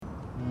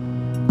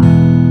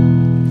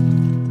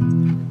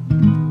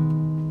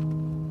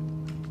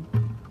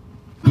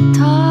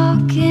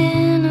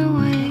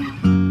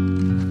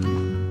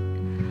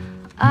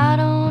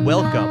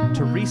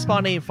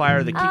Respawn Aim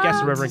Fire, the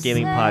Kick-Ass Irreverent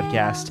Gaming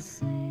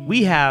Podcast.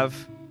 We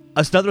have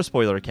another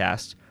spoiler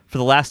cast for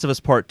The Last of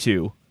Us Part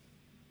 2.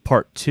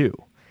 Part 2.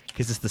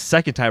 Because it's the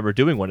second time we're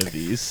doing one of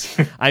these.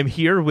 I'm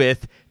here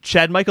with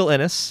Chad Michael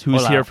Ennis,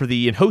 who's here for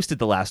and hosted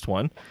the last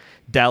one.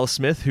 Dallas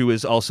Smith, who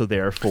is also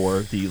there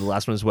for the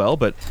last one as well,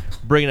 but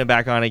bringing him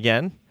back on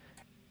again.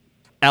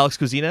 Alex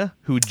Cozina,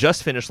 who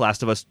just finished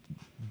Last of Us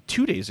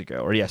 2 days ago,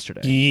 or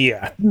yesterday.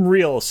 Yeah,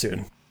 real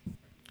soon.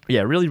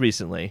 Yeah, really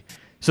recently.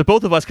 So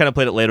both of us kind of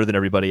played it later than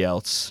everybody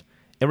else.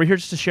 And we're here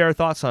just to share our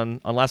thoughts on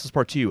Last of Us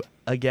Part 2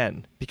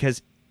 again.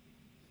 Because,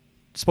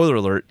 spoiler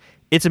alert,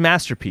 it's a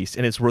masterpiece,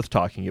 and it's worth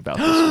talking about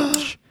this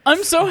much.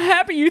 I'm so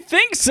happy you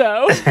think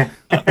so.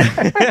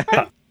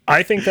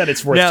 I think that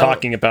it's worth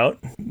talking about.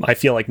 I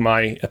feel like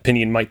my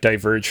opinion might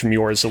diverge from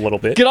yours a little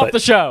bit. Get off the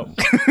show.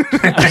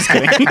 Just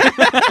kidding.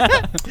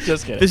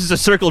 Just kidding. This is a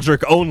circle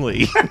jerk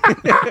only.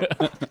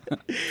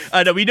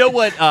 No, we know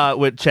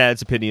what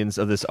Chad's opinions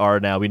of this are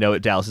now. We know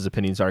what Dallas's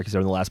opinions are because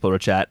they're in the last spoiler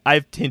chat.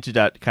 I've hinted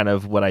at kind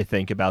of what I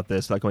think about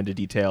this, not going into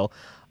detail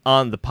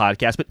on the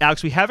podcast. But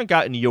Alex, we haven't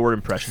gotten your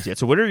impressions yet.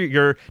 So what are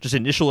your just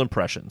initial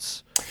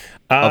impressions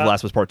of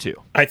Last of Us Part 2?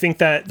 I think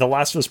that The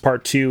Last of Us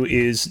Part 2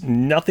 is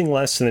nothing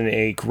less than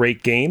a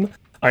great game.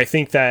 I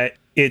think that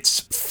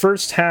its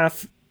first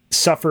half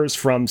suffers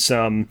from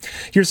some...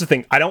 Here's the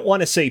thing. I don't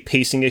want to say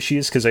pacing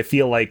issues because I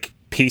feel like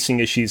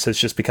pacing issues has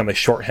just become a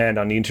shorthand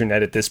on the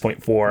internet at this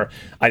point for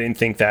I didn't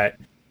think that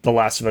The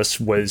Last of Us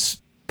was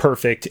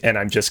perfect, and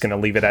I'm just going to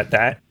leave it at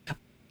that.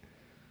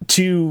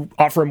 To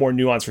offer a more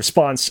nuanced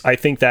response, I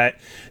think that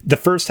the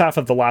first half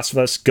of The Last of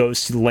Us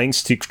goes to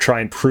lengths to try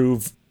and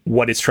prove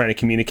what it's trying to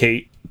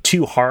communicate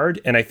too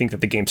hard, and I think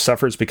that the game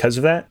suffers because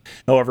of that.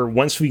 However,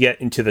 once we get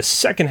into the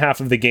second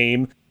half of the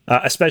game,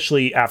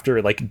 especially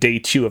after like day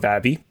 2 of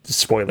Abby,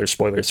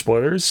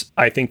 spoilers,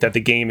 I think that the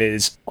game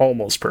is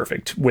almost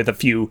perfect with a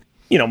few,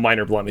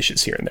 minor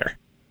blemishes here and there.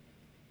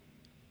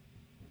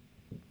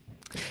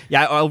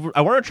 Yeah, I want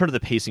to return to the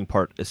pacing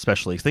part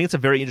especially. 'Cause I think it's a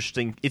very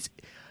interesting...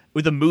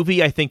 With a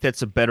movie, I think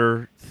that's a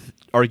better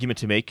argument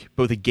to make.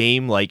 But with a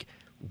game, like,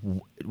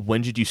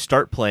 when did you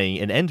start playing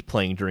and end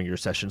playing during your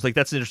sessions? Like,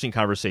 that's an interesting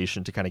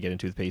conversation to kind of get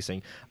into with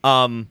pacing.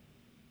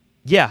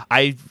 Yeah,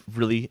 I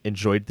really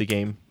enjoyed the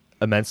game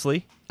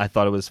immensely. I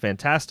thought it was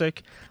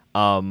fantastic.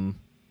 I'll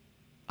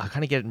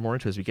kind of get more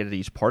into it as we get into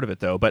each part of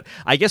it, though. But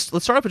I guess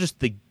let's start off with just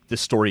the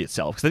story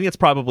itself, because I think that's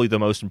probably the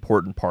most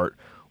important part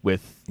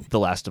with The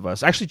Last of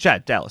Us. Actually,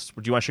 Chad, Dallas,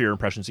 do you want to share your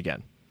impressions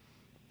again?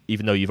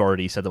 Even though you've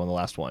already said them on the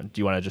last one.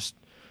 Do you want to just...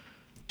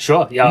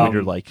 Sure. Yeah.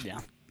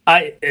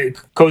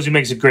 Cozy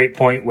makes a great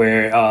point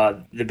where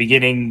the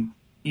beginning,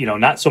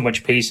 not so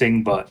much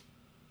pacing, but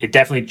it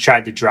definitely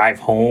tried to drive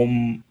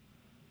home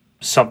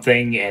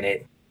something, and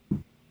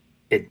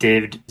it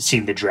did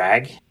seem to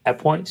drag at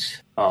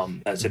points.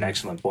 That's an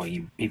excellent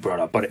point he brought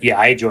up. But yeah,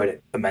 I enjoyed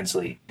it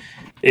immensely.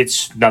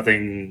 It's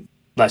nothing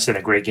less than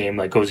a great game.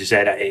 Like Cozy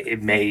said,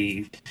 it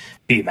may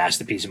be a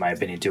masterpiece in my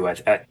opinion too.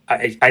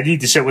 I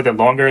need to sit with it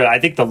longer. I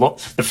think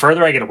the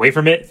further I get away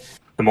from it,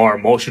 the more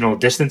emotional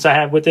distance I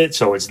have with it.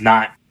 So it's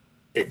not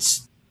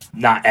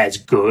as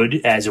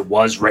good as it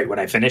was right when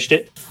I finished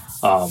it.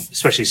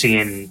 Especially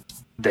seeing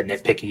the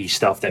nitpicky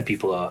stuff that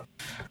people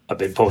have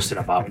been posting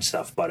about and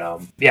stuff.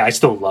 But yeah, I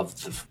still love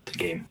the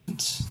game.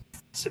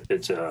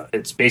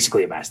 It's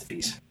basically a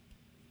masterpiece.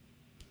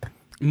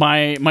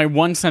 My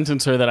one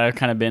sentencer that I've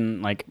kind of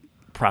been like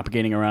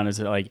propagating around is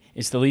that like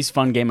it's the least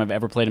fun game I've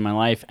ever played in my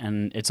life,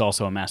 and it's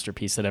also a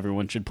masterpiece that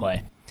everyone should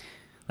play.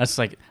 That's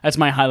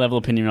my high level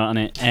opinion on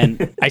it,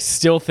 and I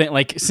still think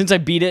like since I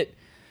beat it,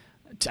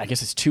 I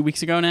guess it's 2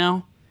 weeks ago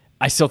now.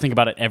 I still think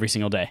about it every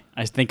single day.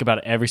 I think about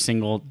it every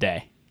single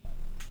day.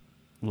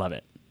 Love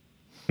it.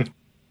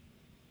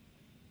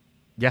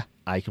 Yeah,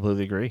 I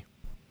completely agree.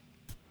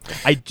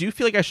 I do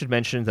feel like I should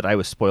mention that I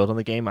was spoiled on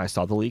the game. I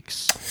saw the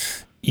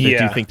leaks.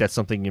 Yeah. I do think that's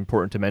something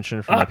important to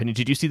mention from my opinion.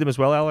 Did you see them as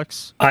well,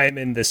 Alex? I'm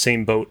in the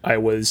same boat. I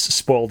was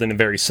spoiled in a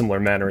very similar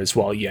manner as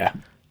well, yeah.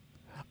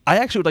 I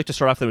actually would like to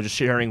start off, though, with just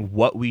sharing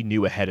what we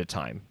knew ahead of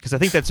time, because I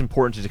think that's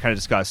important to kind of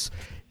discuss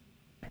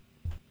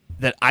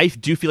that I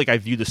do feel like I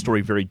view the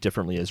story very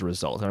differently as a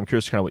result, and I'm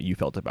curious kind of what you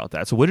felt about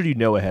that. So what did you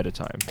know ahead of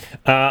time?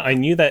 I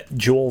knew that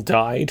Joel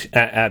died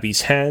at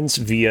Abby's hands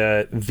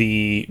via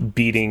the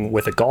beating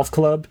with a golf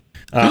club.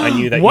 I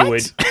knew that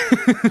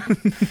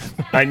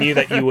I knew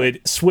that you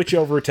would switch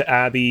over to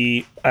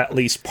Abby at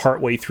least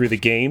partway through the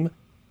game,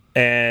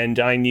 and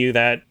I knew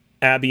that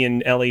Abby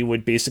and Ellie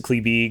would basically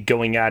be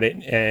going at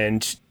it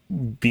and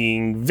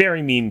being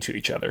very mean to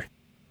each other.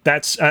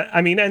 That's,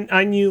 and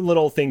I knew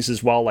little things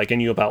as well, like I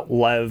knew about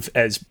Lev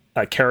as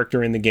a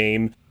character in the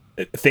game,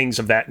 things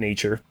of that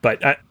nature,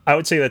 but I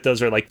would say that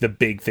those are like the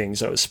big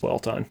things I was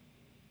spoilt on.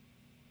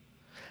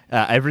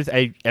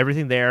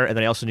 Everything there, and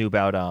then I also knew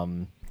about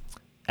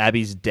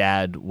Abby's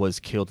dad was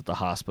killed at the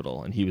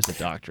hospital, and he was the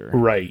doctor.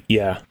 Right,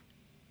 yeah.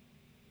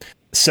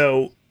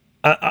 So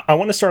I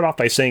want to start off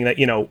by saying that,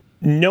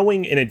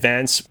 knowing in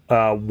advance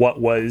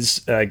what was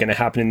going to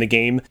happen in the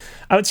game,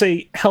 I would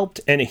say helped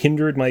and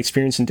hindered my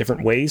experience in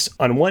different ways.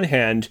 On one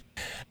hand,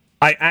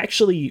 I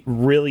actually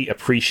really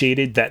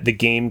appreciated that the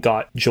game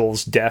got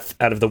Joel's death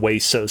out of the way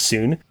so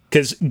soon,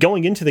 because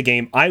going into the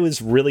game, I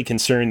was really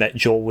concerned that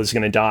Joel was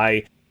going to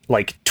die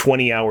like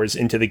 20 hours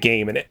into the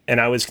game,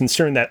 and I was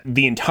concerned that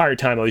the entire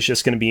time I was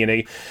just going to be in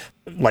a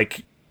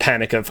like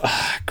panic of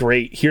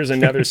great, here's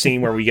another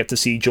scene where we get to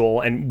see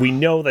Joel, and we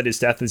know that his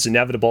death is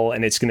inevitable,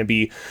 and it's going to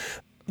be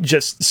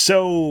just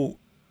so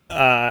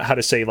how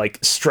to say, like,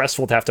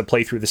 stressful to have to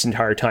play through this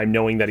entire time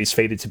knowing that he's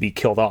fated to be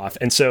killed off.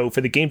 And so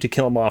for the game to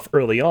kill him off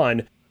early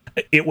on,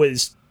 it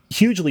was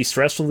hugely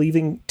stressful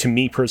leaving to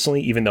me personally,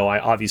 even though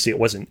obviously it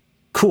wasn't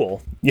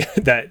cool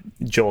that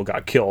Joel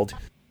got killed.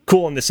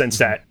 Cool in the sense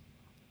that,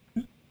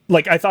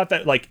 like, I thought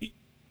that, like,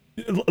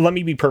 let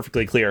me be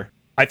perfectly clear.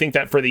 I think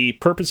that for the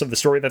purpose of the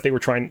story that they were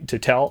trying to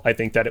tell, I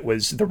think that it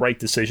was the right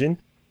decision.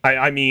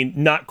 I mean,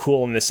 not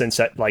cool in the sense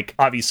that, like,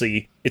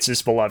 obviously it's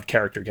this beloved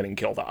character getting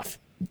killed off,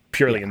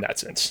 purely in that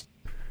sense.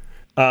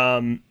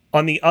 On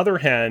the other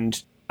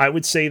hand, I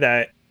would say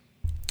that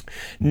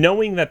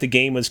knowing that the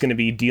game was going to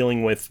be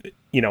dealing with,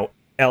 you know,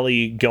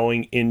 Ellie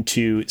going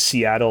into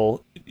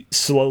Seattle,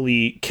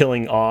 slowly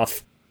killing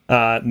off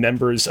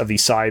members of the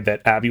side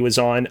that Abby was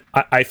on,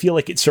 I feel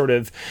like it sort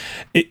of,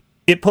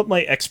 it put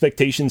my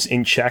expectations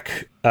in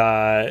check,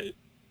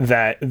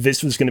 that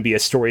this was going to be a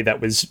story that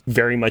was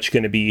very much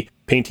going to be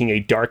painting a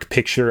dark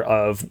picture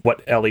of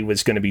what Ellie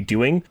was going to be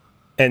doing.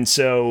 And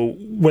so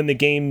when the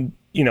game,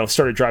 you know,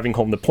 started driving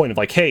home the point of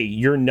like, hey,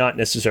 you're not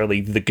necessarily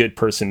the good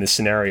person in this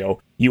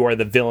scenario, you are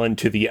the villain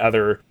to the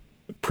other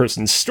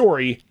person's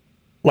story,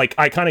 like,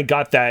 I kind of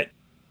got that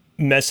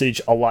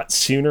message a lot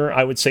sooner,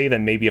 I would say,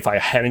 than maybe if I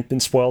hadn't been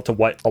spoiled to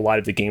what a lot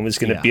of the game was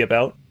going to be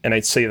about. And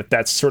I'd say that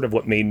that's sort of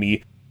what made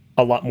me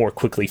a lot more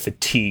quickly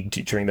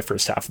fatigued during the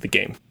first half of the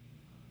game.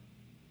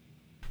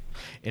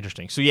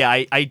 Interesting. So yeah,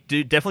 I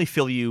do definitely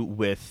feel you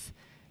with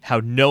how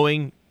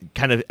knowing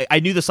kind of, I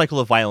knew the cycle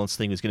of violence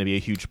thing was going to be a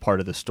huge part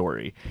of the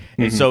story.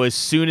 And so as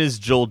soon as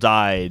Joel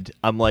died,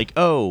 I'm like,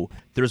 oh,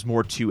 there's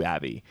more to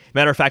Abby.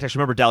 Matter of fact, I actually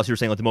remember, Dallas, you were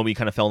saying like the moment you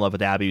kind of fell in love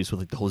with Abby was with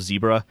like the whole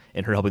zebra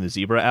and her helping the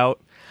zebra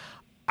out.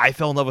 I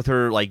fell in love with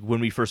her like when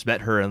we first met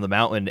her in the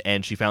mountain,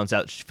 and she finds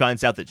out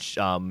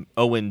that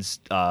Owen's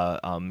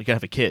gonna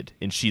have a kid,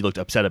 and she looked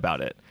upset about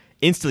it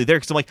instantly there,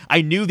 because I'm like,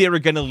 I knew they were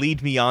going to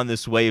lead me on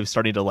this way of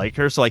starting to like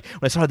her. So like when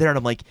I saw her there, and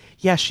I'm like,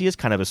 yeah, she is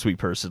kind of a sweet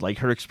person. Like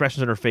her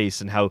expressions on her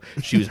face and how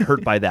she was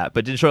hurt by that,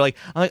 but didn't show like,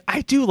 I'm like,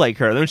 I do like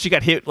her. And then when she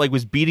got hit, like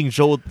was beating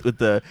Joel with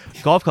the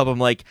golf club, I'm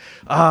like,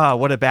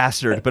 what a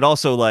bastard. But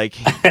also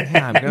like,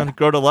 yeah, I'm going to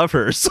grow to love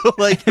her. So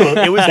like,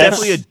 it was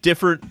definitely a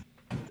different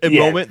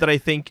moment that I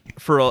think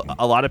for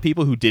a lot of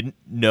people who didn't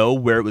know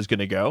where it was going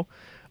to go.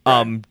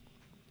 And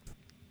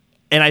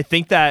I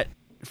think that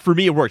for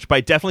me, it worked, but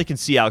I definitely can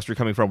see, Alex, where you're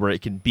coming from, where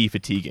it can be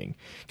fatiguing.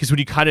 Because when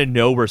you kind of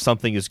know where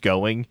something is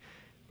going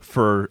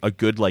for a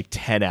good,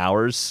 10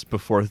 hours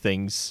before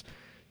things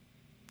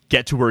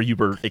get to where you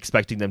were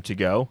expecting them to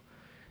go,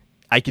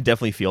 I can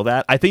definitely feel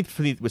that. I think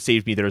for what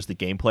saved me there is the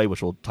gameplay,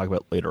 which we'll talk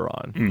about later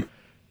on.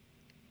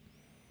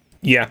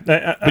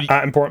 Yeah,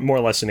 I'm more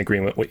or less in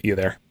agreement with you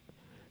there.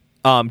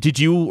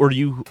 Were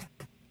you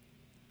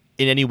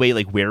in any way,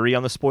 wary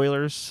on the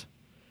spoilers?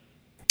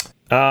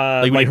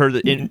 When you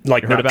heard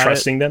not about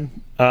trusting them,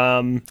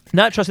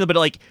 not trusting them, but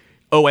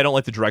I don't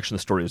like the direction the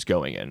story is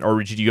going in,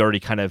 or did you already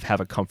kind of have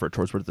a comfort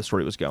towards where the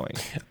story was going?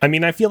 I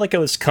mean, I feel like I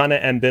was kind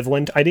of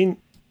ambivalent. I didn't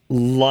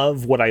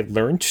love what I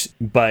learned,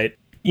 but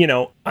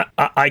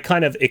I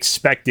kind of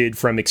expected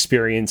from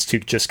experience to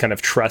just kind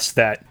of trust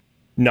that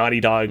Naughty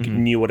Dog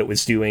knew what it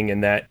was doing,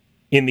 and that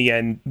in the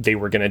end they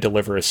were going to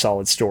deliver a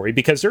solid story.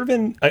 Because there have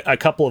been a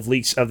couple of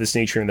leaks of this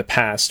nature in the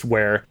past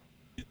where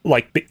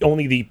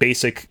only the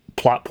basic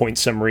plot point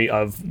summary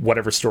of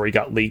whatever story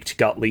got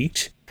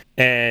leaked,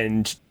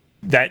 and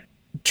that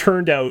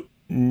turned out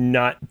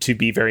not to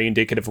be very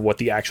indicative of what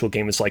the actual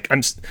game is like.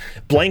 I'm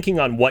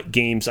blanking on what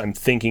games I'm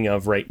thinking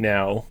of right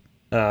now,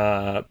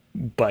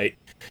 but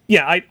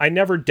yeah, I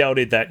never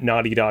doubted that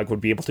Naughty Dog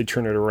would be able to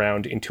turn it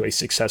around into a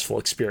successful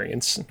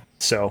experience.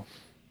 So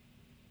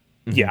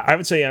yeah, I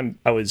would say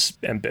I was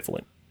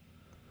ambivalent.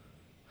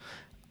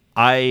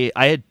 I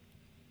had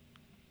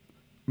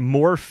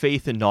more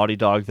faith in Naughty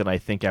Dog than I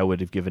think I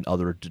would have given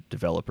other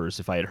developers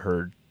if I had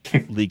heard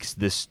leaks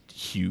this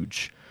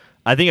huge.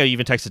 I think I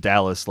even texted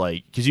Dallas,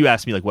 because you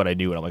asked me what I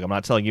knew, and I'm like, I'm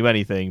not telling you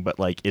anything, but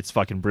it's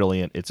fucking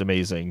brilliant. It's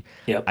amazing.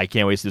 Yep. I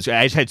can't wait to do this.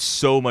 I just had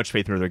so much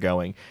faith in where they're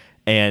going,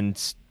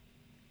 and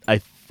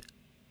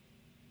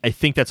I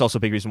think that's also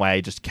a big reason why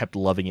I just kept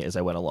loving it as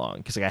I went along,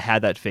 because I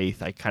had that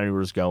faith. I kind of knew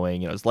where it was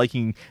going. I was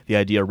liking the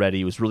idea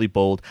already. It was really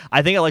bold.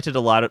 I think I liked it for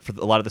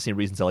a lot of the same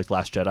reasons I liked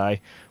Last Jedi,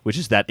 which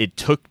is that it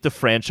took the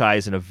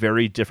franchise in a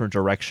very different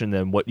direction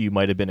than what you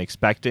might have been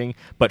expecting.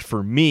 But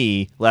for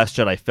me, Last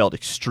Jedi felt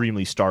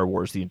extremely Star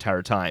Wars the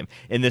entire time,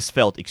 and this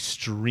felt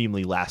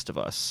extremely Last of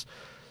Us.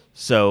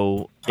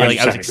 So I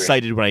was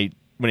excited when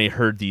I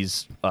heard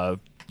these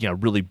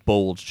really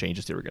bold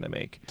changes they were going to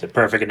make. It's a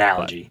perfect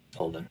analogy,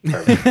 Holden.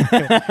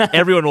 Perfect.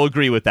 Everyone will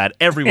agree with that.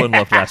 Everyone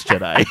loved Last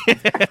Jedi.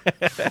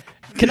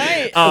 Can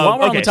I, while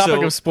we're on the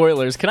topic of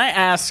spoilers, can I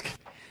ask,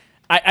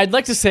 I'd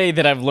like to say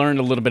that I've learned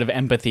a little bit of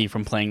empathy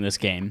from playing this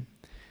game.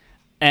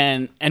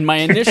 And my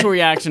initial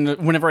reaction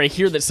whenever I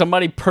hear that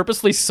somebody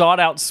purposely sought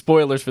out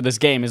spoilers for this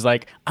game is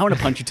like, I want to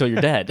punch you till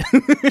you're dead.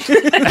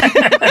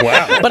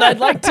 Wow. But I'd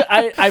like to.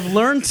 I've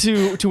learned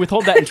to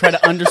withhold that and try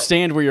to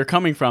understand where you're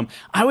coming from.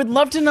 I would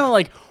love to know,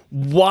 like,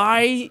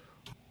 why,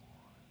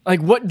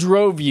 like, what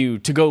drove you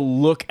to go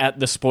look at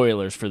the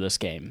spoilers for this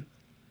game?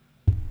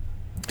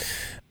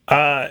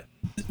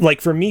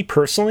 Like, for me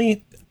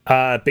personally,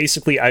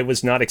 basically, I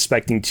was not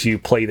expecting to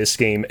play this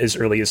game as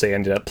early as I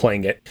ended up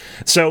playing it.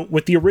 So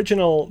with the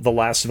original The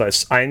Last of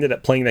Us, I ended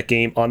up playing that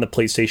game on the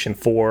PlayStation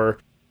 4,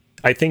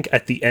 I think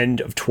at the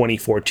end of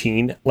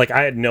 2014. Like,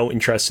 I had no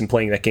interest in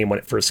playing that game when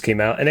it first came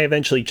out, and I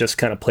eventually just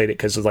kind of played it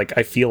because, like,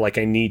 I feel like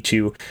I need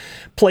to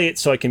play it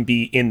so I can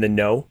be in the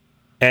know.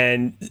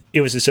 And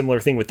it was a similar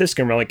thing with this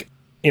game where, like,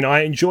 you know,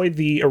 I enjoyed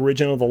the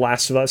original The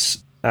Last of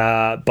Us,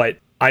 but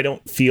I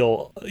don't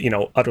feel, you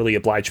know, utterly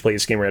obliged to play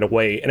this game right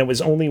away. And it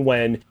was only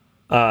when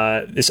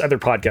this other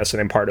podcast that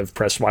I'm part of,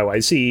 Press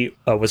YYZ,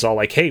 was all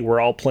like, hey,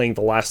 we're all playing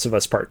The Last of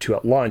Us Part 2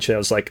 at launch. And I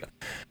was like,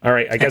 all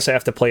right, I guess I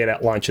have to play it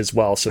at launch as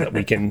well so that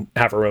we can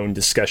have our own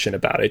discussion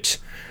about it.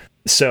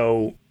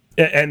 So,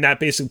 and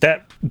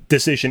that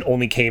decision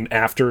only came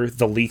after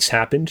the leaks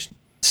happened.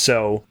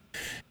 So,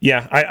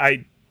 yeah,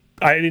 I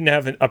didn't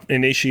have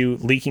an issue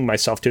leaking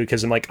myself to it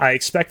because I'm like, I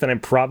expect that I'm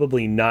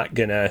probably not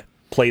going to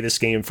play this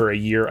game for a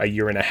year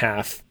and a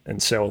half.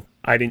 And so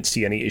I didn't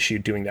see any issue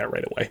doing that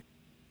right away.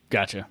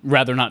 Gotcha.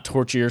 Rather not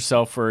torture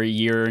yourself for a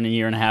year and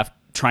a half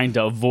trying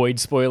to avoid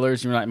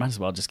spoilers. You're like, might as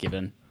well just give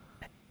in.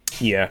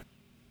 Yeah.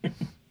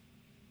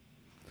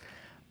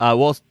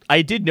 Well,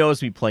 I did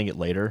notice me playing it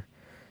later.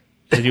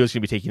 I knew I was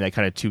going to be taking that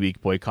kind of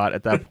 2-week boycott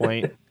at that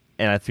point,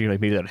 and I figured like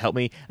maybe that would help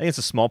me. I think it's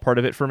a small part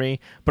of it for me,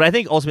 but I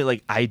think ultimately,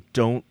 like, I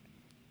don't.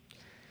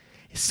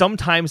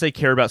 Sometimes I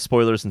care about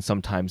spoilers, and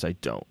sometimes I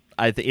don't.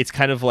 It's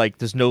kind of like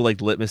there's no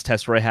like litmus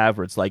test where I have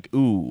where it's like,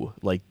 ooh,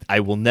 like I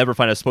will never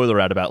find a spoiler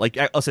out about. Like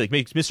I'll say like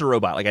Mr.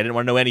 Robot. Like I didn't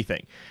want to know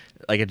anything.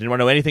 Like I didn't want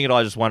to know anything at all.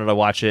 I just wanted to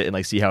watch it and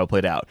like see how it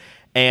played out.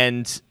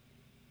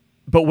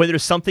 But when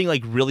there's something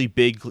like really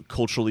big,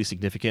 culturally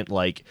significant,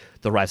 like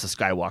the Rise of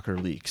Skywalker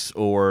leaks,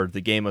 or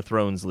the Game of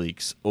Thrones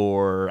leaks,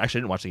 or actually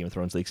I didn't watch the Game of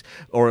Thrones leaks,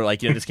 or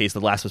like in this case,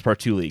 the Last of Us Part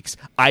 2 leaks,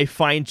 I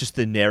find just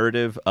the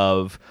narrative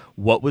of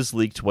what was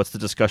leaked, what's the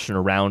discussion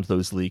around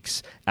those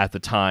leaks at the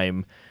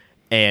time,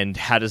 and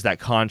how does that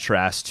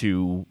contrast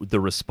to the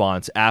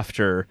response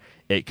after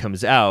it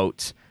comes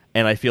out.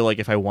 And I feel like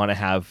if I want to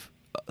have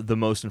the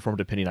most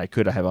informed opinion I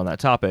could have on that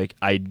topic,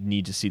 I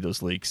need to see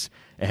those leaks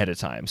ahead of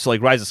time. So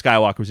like Rise of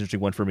Skywalker was an interesting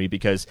one for me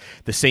because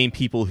the same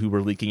people who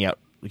were leaking out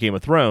Game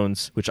of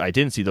Thrones, which I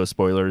didn't see those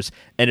spoilers,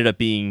 ended up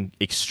being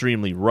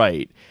extremely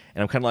right.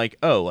 And I'm kind of like,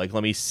 oh, like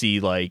let me see,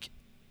 like,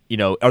 you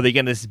know, are they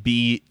going to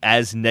be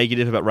as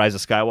negative about Rise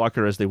of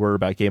Skywalker as they were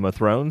about Game of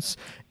Thrones?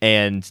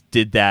 And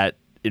did that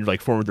in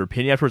like form of their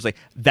opinion afterwards? Like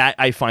that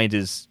I find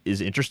is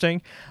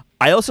interesting.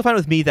 I also find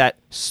with me that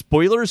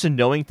spoilers and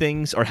knowing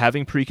things or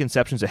having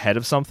preconceptions ahead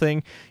of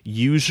something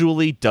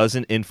usually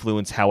doesn't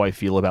influence how I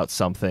feel about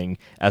something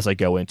as I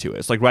go into it.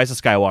 It's like Rise of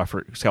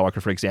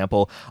Skywalker, for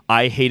example.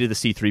 I hated the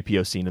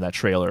C-3PO scene in that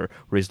trailer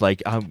where he's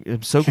like,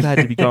 I'm so glad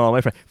to be gone all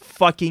my friends.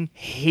 Fucking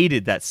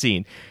hated that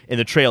scene in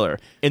the trailer.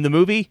 In the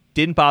movie,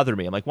 didn't bother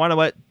me. I'm like, why know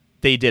what?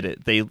 They did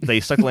it. They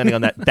stuck the landing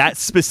on that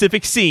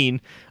specific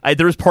scene.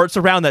 There was parts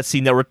around that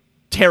scene that were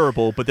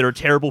terrible, but they're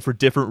terrible for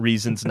different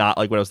reasons, not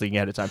like what I was thinking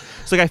ahead of time.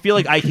 So like I feel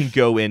like I can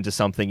go into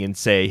something and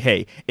say,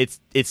 hey, it's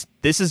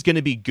this is going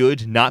to be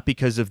good, not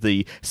because of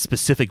the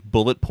specific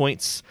bullet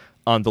points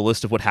on the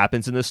list of what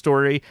happens in this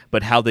story,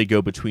 but how they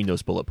go between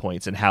those bullet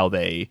points and how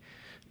they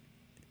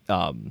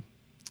nail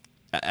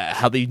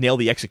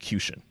the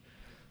execution.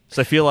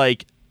 So I feel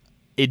like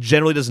it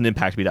generally doesn't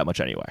impact me that much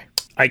anyway.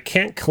 I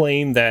can't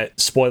claim that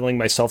spoiling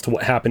myself to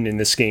what happened in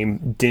this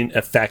game didn't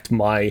affect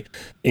my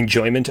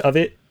enjoyment of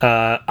it.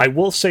 I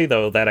will say,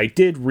 though, that I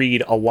did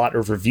read a lot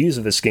of reviews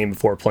of this game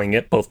before playing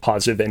it, both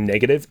positive and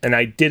negative, and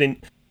I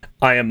didn't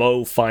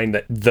IMO find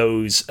that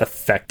those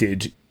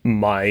affected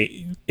my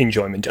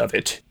enjoyment of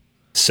it.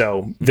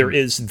 So there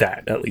is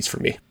that, at least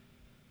for me.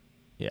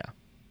 Yeah.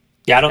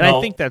 Yeah, I don't know.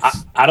 I think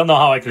that's... I don't know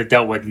how I could have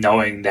dealt with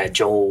knowing that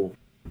Joel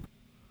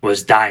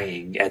was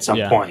dying at some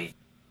point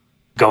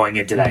going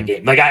into that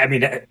game. Like, I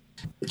mean,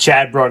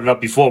 Chad brought it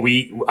up before.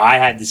 I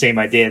had the same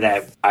idea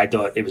that I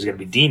thought it was going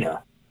to be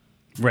Dina.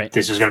 Right.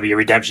 This was going to be a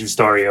redemption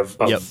story of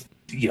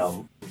you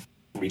know,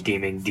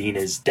 redeeming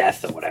Dina's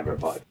death or whatever.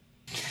 But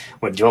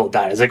when Joel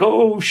died, I was like,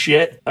 oh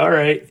shit! All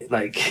right,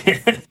 like,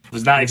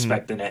 was not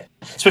expecting it,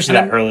 especially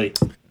that early.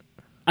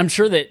 I'm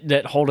sure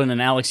that Holden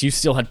and Alex, you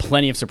still had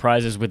plenty of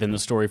surprises within the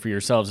story for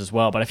yourselves as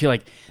well. But I feel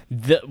like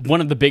one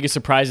of the biggest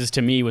surprises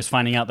to me was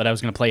finding out that I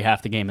was going to play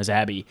half the game as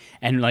Abby.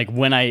 And like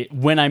when I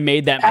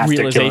made that after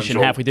realization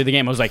halfway through the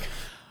game, I was like,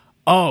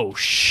 oh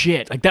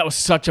shit! Like that was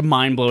such a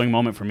mind blowing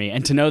moment for me.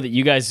 And to know that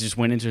you guys just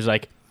went into it was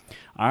like,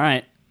 all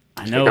right,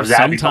 I know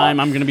sometime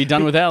I'm going to be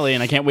done with Ellie,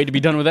 and I can't wait to be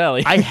done with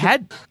Ellie. I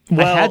had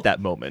that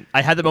moment.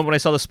 I had the moment when I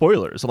saw the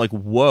spoilers. I'm like,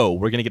 whoa,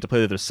 we're going to get to play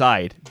the other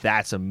side.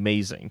 That's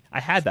amazing. I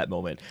had that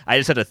moment. I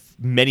just had a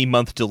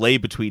many-month delay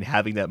between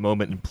having that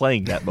moment and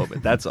playing that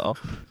moment. That's all.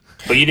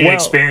 But you didn't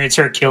experience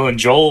her killing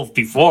Joel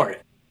before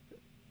it.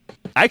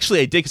 Actually,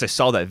 I did because I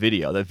saw that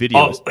video. That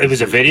video. It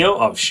was a video?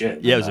 Oh,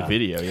 shit. Yeah, it was a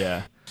video,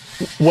 yeah.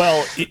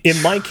 Well,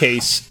 in my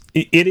case,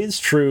 it is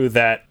true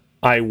that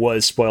I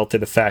was spoiled to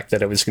the fact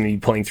that I was going to be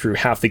playing through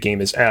half the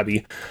game as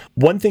Abby.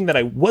 One thing that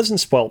I wasn't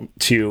spoiled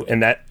to,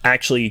 and that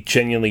actually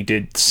genuinely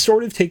did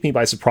sort of take me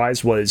by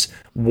surprise, was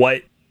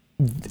what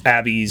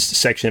Abby's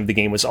section of the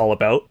game was all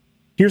about.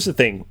 Here's the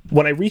thing.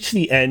 When I reached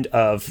the end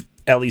of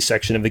Ellie's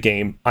section of the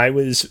game, I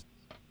was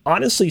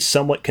honestly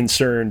somewhat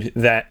concerned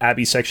that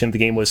Abby's section of the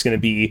game was going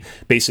to be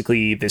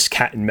basically this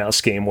cat and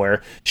mouse game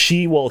where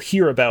she will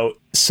hear about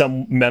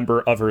some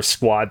member of her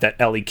squad that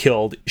Ellie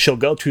killed. She'll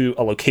go to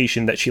a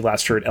location that she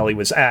last heard Ellie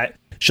was at.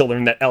 She'll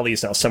learn that Ellie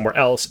is now somewhere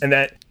else, and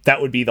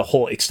that would be the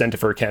whole extent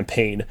of her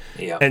campaign.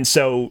 Yeah. And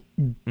so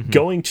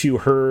going to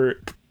her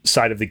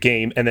side of the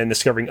game and then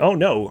discovering, oh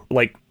no,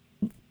 like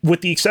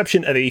with the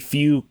exception of a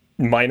few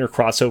minor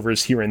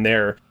crossovers here and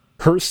there,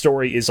 her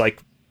story is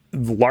like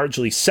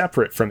largely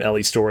separate from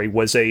Ellie's story,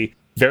 was a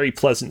very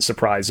pleasant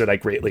surprise that I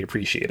greatly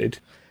appreciated.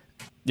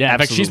 Yeah, in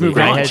fact, she's moved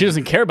on. She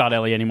doesn't care about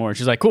Ellie anymore.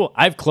 She's like, cool,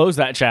 I've closed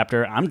that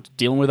chapter. I'm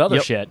dealing with other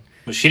shit.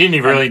 But she didn't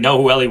even really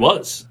know who Ellie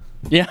was.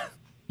 Yeah.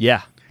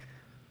 Yeah.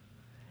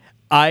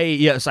 I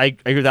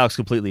agree with Alex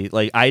completely.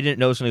 Like, I didn't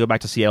know it was going to go back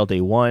to Seattle day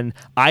one.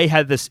 I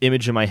had this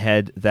image in my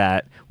head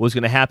that what was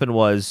going to happen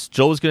was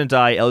Joel was going to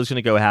die, Ellie was going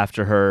to go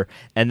after her,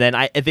 and then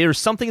there was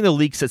something in the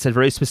leaks that said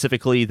very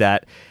specifically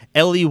that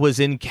Ellie was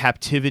in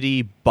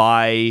captivity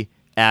by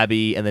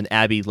Abby, and then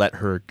Abby let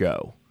her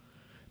go.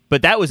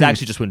 But that was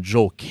actually just when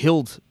Joel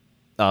killed,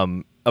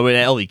 when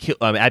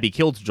Abby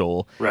killed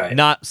Joel, right.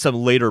 Not some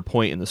later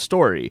point in the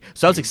story.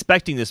 So I was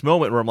expecting this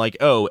moment where I'm like,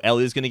 oh,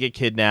 Ellie's going to get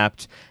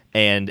kidnapped,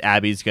 and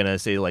Abby's going to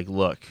say, like,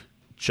 look,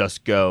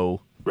 just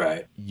go.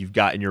 Right. You've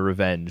gotten your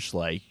revenge.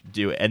 Like,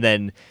 do it. And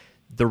then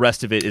the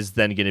rest of it is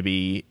then going to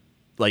be,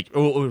 like,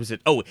 what was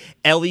it? Oh,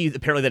 Ellie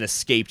apparently then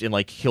escaped and,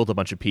 like, killed a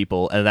bunch of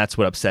people, and that's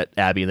what upset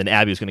Abby, and then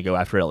Abby was going to go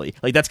after Ellie.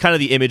 Like, that's kind of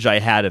the image I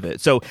had of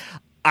it. So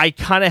I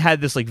kind of had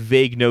this, like,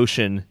 vague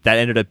notion that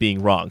ended up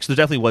being wrong. So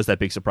there definitely was that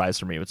big surprise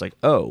for me. It was like,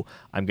 oh,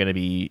 I'm going to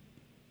be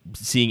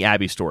seeing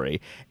Abby's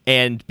story.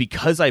 And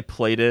because I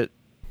played it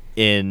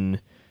in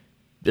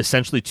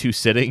essentially 2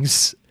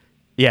 sittings,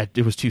 yeah,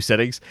 it was 2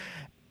 sittings,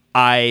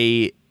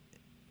 I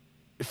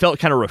felt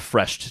kind of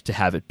refreshed to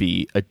have it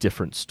be a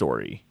different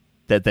story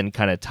that then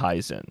kind of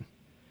ties in.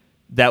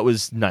 That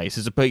was nice.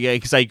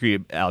 Because I agree,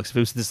 Alex, if it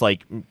was this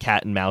like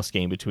cat and mouse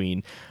game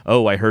between,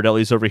 oh, I heard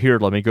Ellie's over here,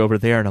 let me go over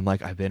there, and I'm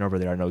like, I've been over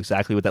there, I know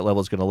exactly what that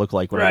level is going to look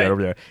like when I get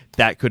over there.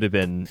 That could have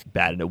been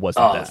bad, and it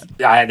wasn't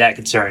bad. I had that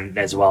concern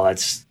as well.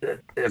 That's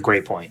a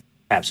great point.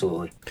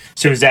 Absolutely.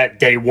 As soon as that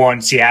day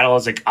one, Seattle, I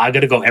was like, I got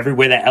to go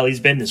everywhere that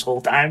Ellie's been this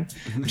whole time.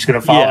 I'm just going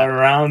to follow her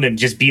around and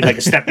just be like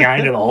a step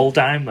behind her the whole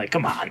time. Like,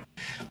 come on.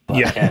 But,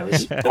 yeah, it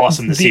was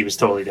awesome to see. It was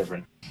totally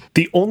different.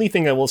 The only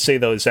thing I will say,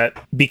 though, is that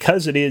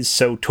because it is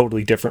so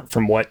totally different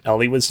from what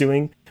Ellie was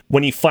doing,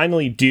 when you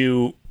finally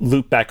do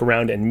loop back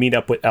around and meet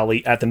up with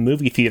Ellie at the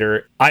movie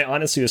theater, I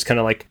honestly was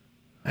kind of like,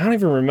 I don't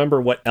even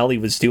remember what Ellie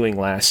was doing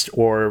last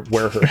or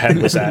where her head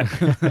was at.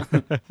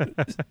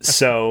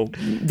 So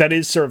that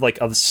is sort of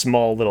like a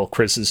small little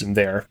criticism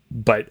there.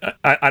 But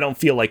I don't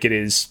feel like it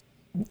is...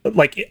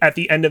 Like, at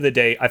the end of the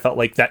day, I felt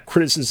like that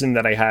criticism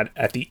that I had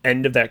at the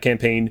end of that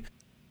campaign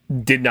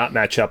did not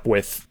match up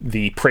with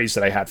the praise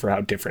that I had for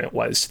how different it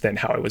was than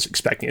how I was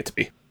expecting it to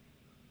be.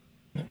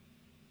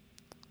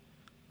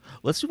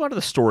 Let's move on to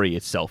the story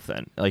itself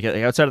then. Like,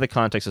 outside of the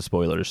context of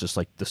spoilers, just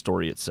like the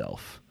story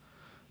itself.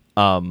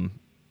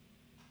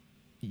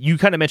 You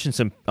kind of mentioned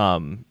some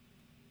kind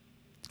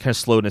of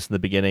slowness in the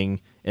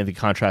beginning and the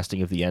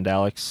contrasting of the end,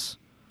 Alex.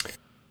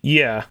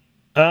 Yeah.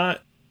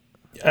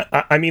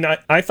 I mean,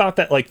 I thought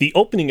that, like, the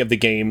opening of the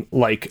game,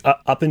 like,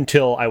 up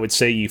until I would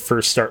say you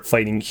first start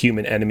fighting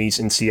human enemies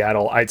in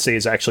Seattle, I'd say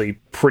is actually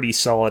pretty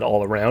solid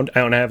all around.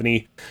 I don't have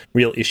any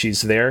real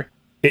issues there.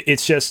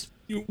 It's just,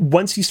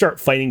 once you start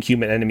fighting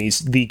human enemies,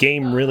 the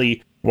game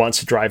really wants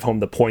to drive home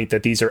the point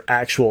that these are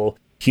actual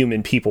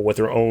human people with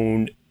their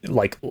own,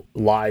 like,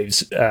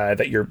 lives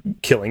that you're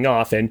killing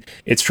off, and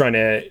it's trying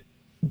to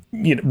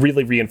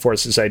really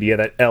reinforce this idea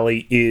that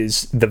Ellie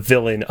is the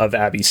villain of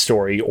Abby's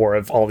story or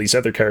of all these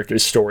other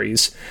characters'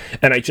 stories.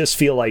 And I just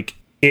feel like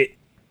it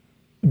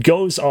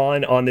goes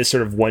on this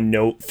sort of one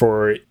note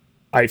for,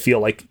 I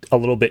feel like, a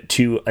little bit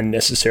too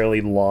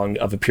unnecessarily long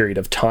of a period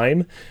of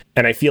time.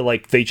 And I feel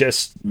like they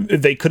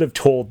could have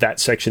told that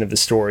section of the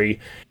story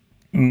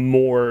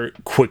more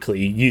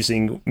quickly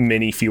using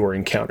many fewer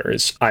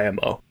encounters,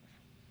 IMO.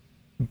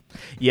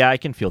 Yeah, I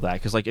can feel that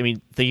because, like, I mean,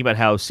 thinking about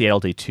how Seattle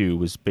Day 2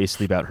 was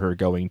basically about her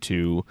going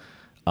to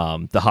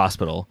the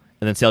hospital,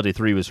 and then Seattle Day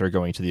 3 was her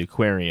going to the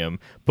aquarium,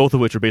 both of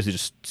which are basically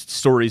just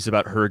stories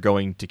about her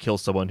going to kill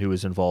someone who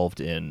was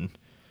involved in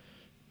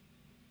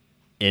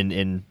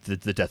in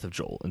the death of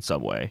Joel in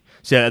some way.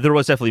 So yeah, there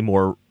was definitely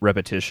more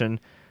repetition.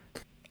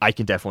 I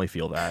can definitely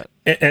feel that.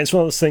 And it's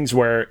one of those things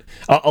where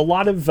a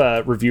lot of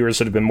reviewers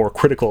that have been more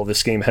critical of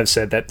this game have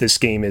said that this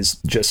game is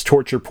just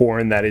torture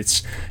porn, that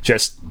it's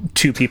just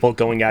two people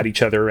going at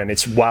each other and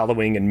it's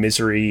wallowing in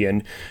misery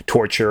and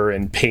torture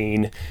and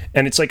pain.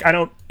 And it's like, I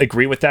don't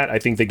agree with that. I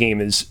think the game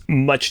is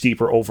much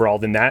deeper overall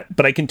than that.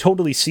 But I can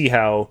totally see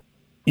how,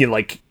 you know,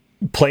 like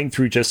playing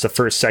through just the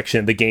first section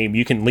of the game,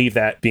 you can leave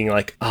that being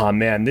like, oh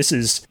man, this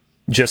is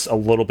just a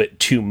little bit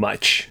too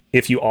much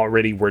if you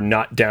already were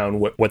not down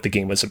what the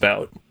game was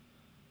about.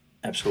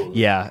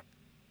 Absolutely. Yeah.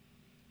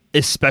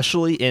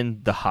 Especially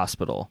in the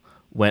hospital.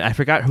 When I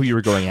forgot who you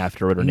were going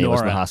after, what her name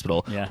was in the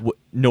hospital. Yeah.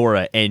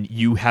 Nora, and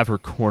you have her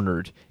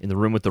cornered in the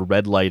room with the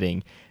red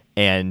lighting,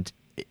 and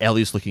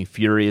Ellie's looking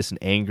furious and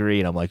angry,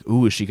 and I'm like,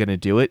 ooh, is she going to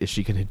do it? Is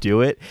she going to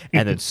do it?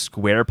 And then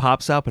Square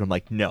pops up, and I'm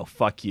like, no,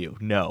 fuck you,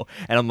 no.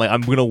 And I'm like,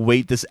 I'm going to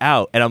wait this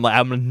out. And I'm like,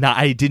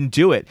 I didn't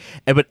do it.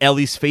 But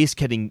Ellie's face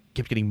kept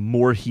getting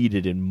more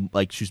heated, and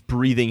like she was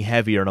breathing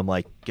heavier, and I'm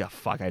like, yeah,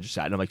 fuck, I just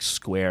sat, and I'm like,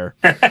 Square,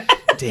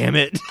 damn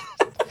it.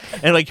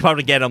 And like, popped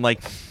again, I'm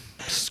like,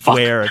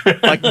 Square, I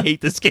fucking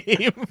hate this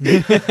game.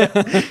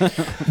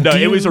 No,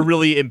 it was a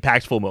really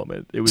impactful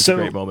moment. It was a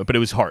great moment, but it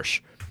was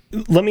harsh.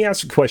 Let me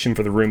ask a question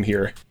for the room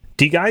here.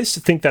 Do you guys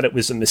think that it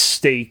was a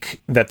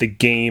mistake that the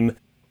game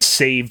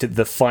saved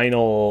the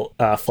final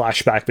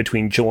flashback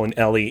between Joel and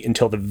Ellie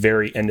until the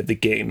very end of the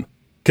game?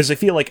 Because I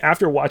feel like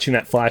after watching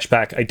that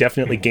flashback, I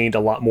definitely gained a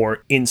lot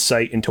more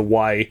insight into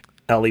why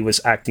Ellie was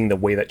acting the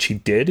way that she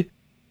did.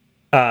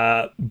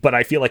 But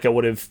I feel like I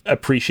would have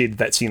appreciated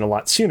that scene a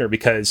lot sooner,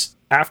 because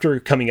after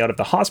coming out of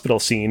the hospital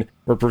scene,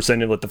 we're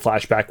presented with the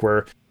flashback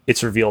where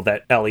it's revealed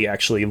that Ellie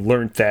actually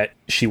learned that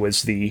she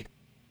was the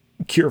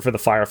cure for the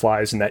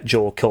Fireflies and that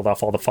Joel killed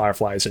off all the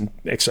Fireflies and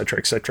et cetera,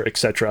 et cetera, et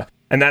cetera.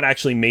 And that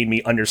actually made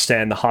me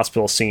understand the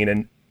hospital scene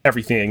and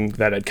everything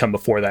that had come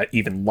before that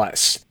even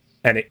less.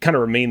 And it kind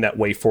of remained that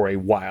way for a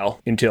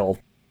while until,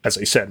 as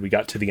I said, we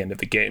got to the end of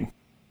the game.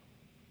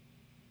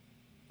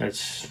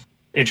 That's an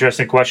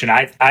interesting question.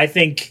 I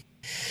think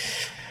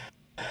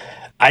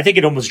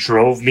it almost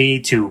drove me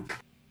to...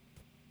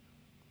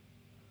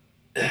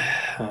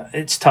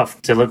 it's tough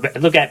to look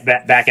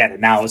back at it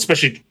now,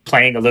 especially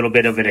playing a little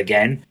bit of it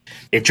again.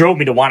 It drove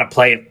me to want to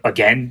play it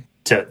again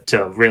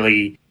to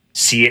really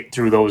see it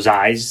through those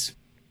eyes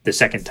the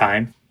second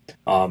time.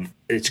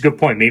 It's a good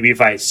point. Maybe if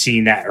I had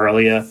seen that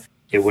earlier,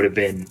 it would have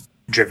been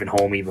driven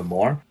home even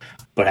more.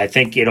 But I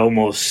think it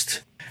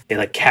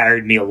like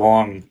carried me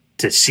along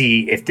to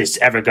see if this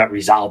ever got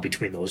resolved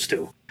between those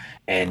two.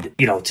 And,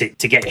 you know, to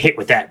get hit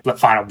with that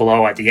final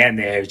blow at the end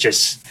there, it was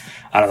just,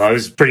 I don't know, it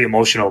was a pretty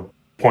emotional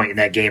point in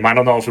that game. I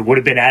don't know if it would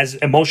have been as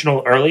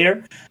emotional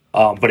earlier,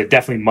 but it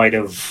definitely might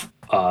have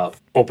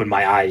opened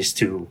my eyes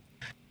to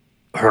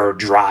her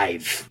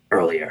drive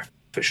earlier,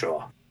 for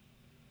sure.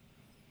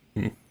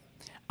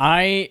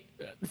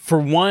 For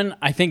one,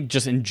 I think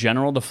just in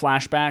general, the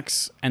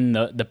flashbacks and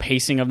the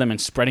pacing of them and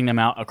spreading them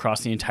out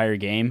across the entire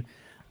game,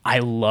 I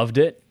loved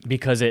it,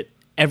 because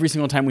every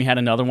single time we had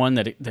another one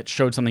that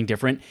showed something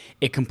different,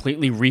 it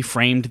completely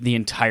reframed the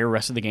entire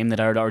rest of the game that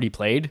I had already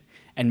played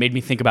and made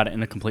me think about it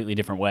in a completely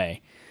different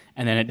way.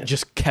 And then it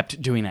just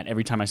kept doing that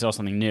every time I saw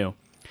something new.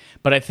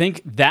 But I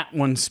think that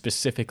one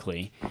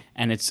specifically,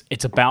 and it's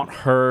about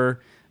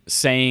her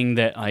saying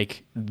that,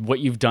 like, what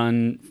you've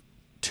done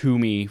to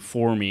me,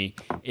 for me,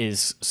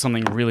 is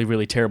something really,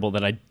 really terrible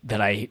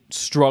that I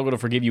struggle to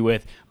forgive you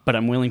with, but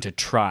I'm willing to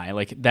try.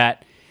 Like,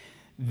 that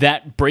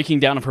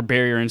breaking down of her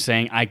barrier and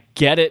saying, I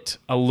get it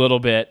a little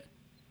bit,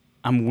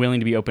 I'm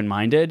willing to be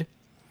open-minded,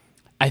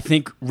 I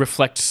think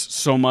reflects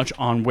so much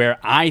on where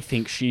I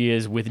think she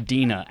is with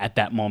Dina at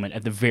that moment,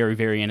 at the very,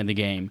 very end of the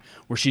game,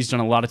 where she's done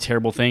a lot of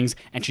terrible things,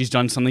 and she's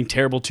done something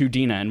terrible to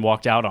Dina and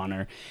walked out on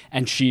her.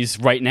 And she's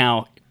right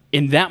now,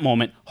 in that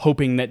moment,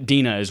 hoping that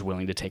Dina is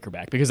willing to take her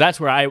back. Because that's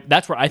where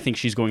I think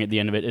she's going at the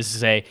end of it, is to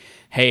say,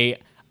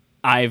 hey,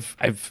 I'm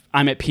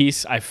at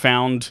peace, I've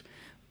found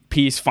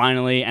peace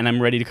finally, and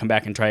I'm ready to come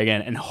back and try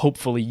again. And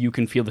hopefully you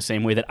can feel the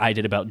same way that I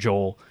did about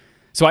Joel.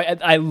 So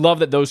I love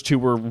that those two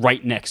were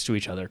right next to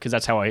each other, because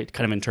that's how I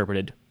kind of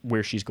interpreted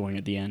where she's going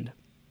at the end.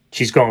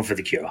 She's going for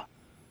the cure.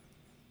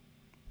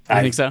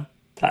 I think so?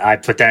 I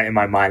put that in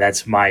my mind.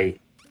 That's my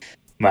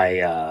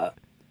yeah.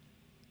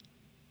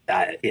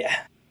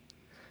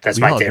 That's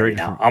my theory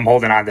now. I'm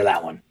holding on to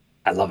that one.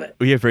 I love it.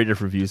 We have very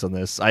different views on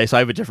this. So I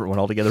have a different one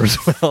altogether as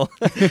well.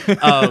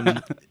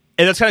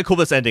 And that's kind of cool,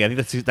 this ending. I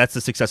think that's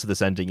the success of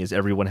this ending, is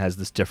everyone has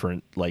this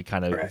different, like,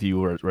 kind of view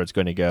where it's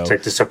going to go. It's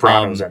like the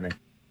Sopranos ending.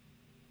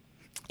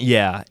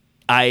 Yeah,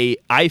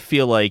 I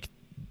feel like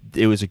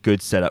it was a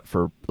good setup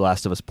for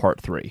Last of Us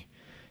Part 3,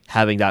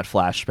 having that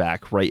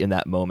flashback right in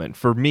that moment.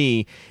 For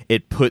me,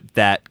 it put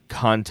that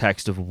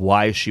context of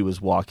why she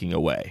was walking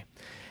away.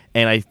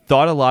 And I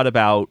thought a lot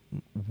about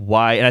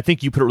why, and I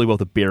think you put it really well,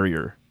 the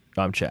barrier,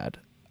 Chad.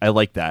 I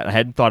like that. I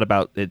hadn't thought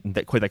about it in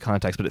quite that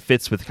context, but it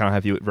fits with kind of how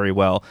I view it very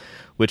well,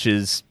 which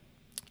is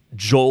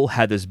Joel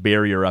had this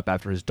barrier up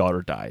after his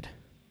daughter died.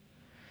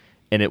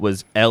 And it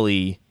was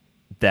Ellie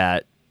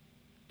that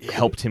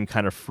helped him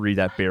kind of free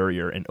that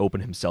barrier and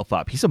open himself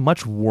up. He's a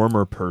much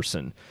warmer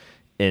person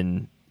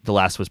in The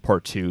Last of Us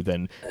Part 2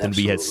 than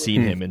we had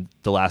seen him in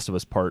The Last of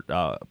Us Part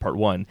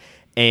 1.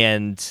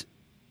 And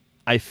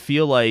I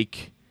feel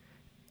like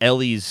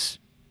Ellie's...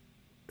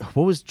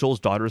 What was Joel's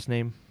daughter's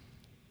name?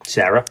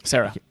 Sarah.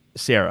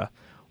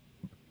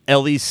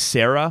 Ellie's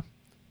Sarah,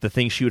 the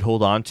thing she would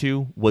hold on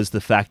to was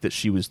the fact that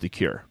she was the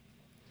cure.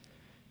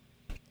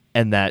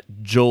 And that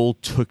Joel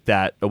took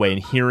that away.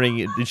 And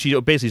and she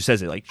basically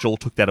says it, like, Joel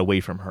took that away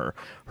from her.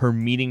 Her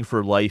meaning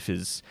for life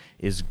is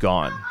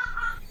gone.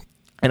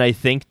 And I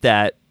think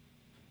that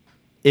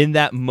in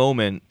that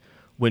moment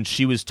when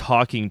she was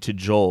talking to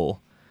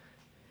Joel,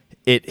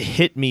 it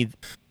hit me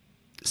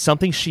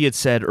something she had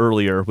said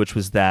earlier, which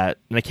was that,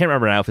 and I can't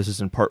remember now if this is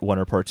in part 1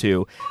 or part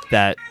 2,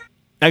 that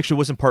actually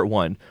was in part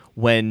 1,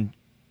 when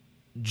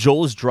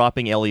Joel is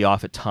dropping Ellie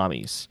off at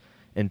Tommy's.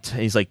 And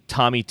he's like,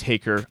 Tommy,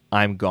 take her,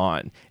 I'm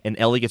gone. And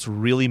Ellie gets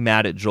really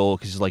mad at Joel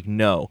because he's like,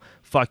 no,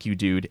 fuck you,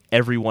 dude.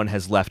 Everyone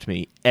has left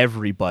me.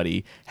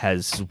 Everybody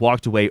has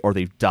walked away or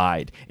they've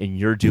died, and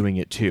you're doing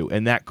it too.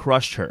 And that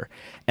crushed her.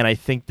 And I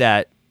think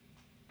that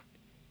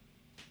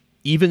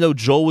even though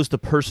Joel was the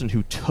person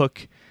who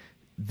took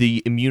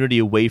the immunity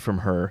away from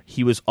her,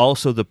 he was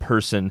also the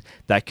person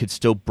that could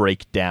still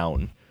break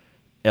down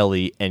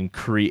Ellie and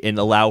create and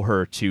allow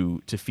her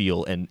to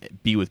feel and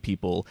be with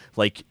people,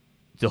 like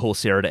the whole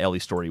Sarah to Ellie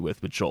story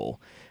with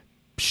Joel.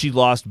 She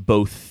lost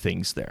both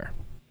things there.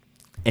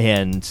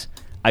 And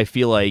I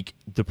feel like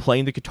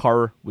playing the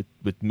guitar with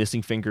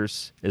missing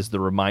fingers is the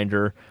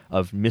reminder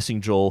of missing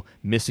Joel,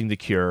 missing the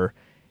cure,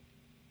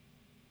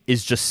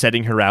 is just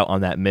setting her out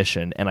on that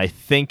mission. And I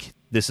think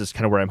this is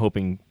kind of where I'm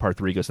hoping part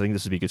 3 goes. I think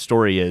this would be a good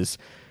story is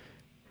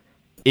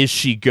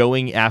she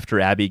going after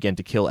Abby again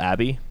to kill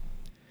Abby?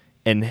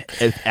 And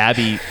if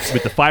Abby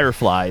with the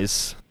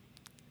Fireflies,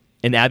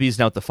 and Abby's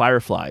now with the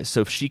Fireflies.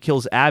 So if she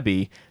kills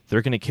Abby,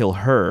 they're going to kill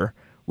her,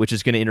 which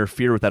is going to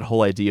interfere with that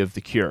whole idea of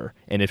the cure,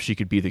 and if she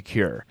could be the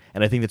cure.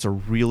 And I think that's a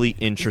really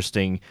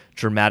interesting,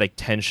 dramatic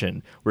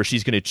tension where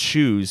she's going to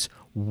choose,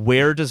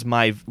 where does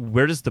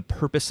the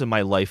purpose of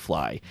my life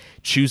lie?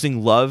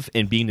 Choosing love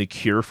and being the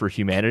cure for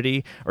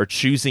humanity, or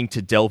choosing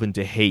to delve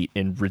into hate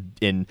and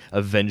in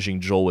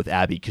avenging Joel with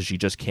Abby because she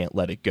just can't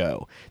let it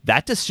go?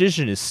 That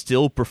decision is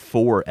still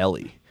before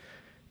Ellie.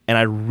 And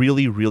I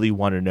really, really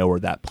want to know where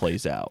that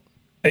plays out.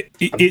 I'm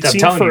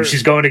telling you,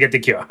 she's going to get the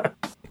cure.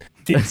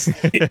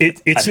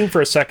 It seemed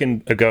for a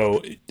second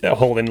ago,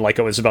 Holden, like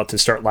I was about to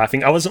start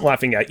laughing. I wasn't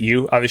laughing at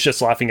you. I was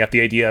just laughing at the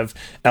idea of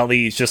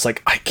Ellie's just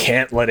like, I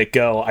can't let it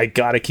go. I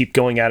got to keep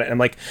going at it. And I'm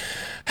like,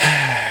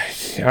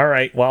 all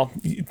right, well,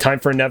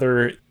 time for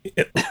another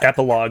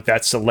epilogue.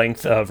 That's the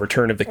length of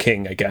Return of the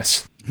King, I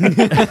guess. But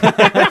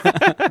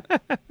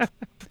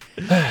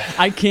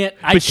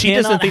she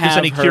doesn't think there's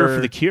any cure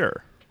for the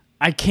cure.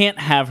 I can't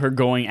have her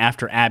going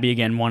after Abby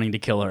again, wanting to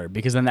kill her,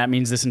 because then that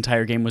means this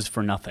entire game was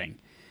for nothing.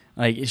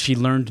 Like, she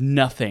learned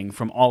nothing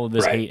from all of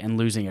this hate and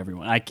losing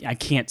everyone. I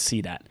can't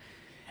see that.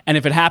 And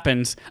if it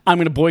happens, I'm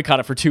going to boycott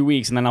it for 2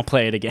 weeks, and then I'll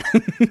play it again.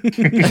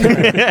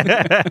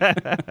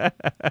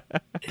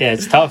 Yeah,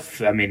 it's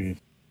tough. I mean,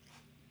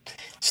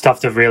 it's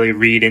tough to really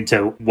read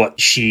into what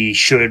she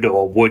should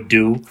or would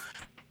do.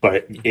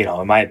 But, you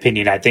know, in my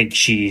opinion, I think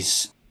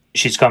she's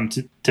come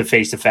to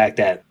face the fact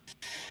that,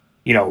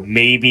 you know,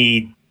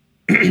 maybe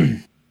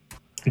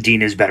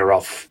Dean is better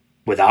off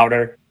without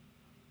her.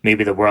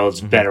 Maybe the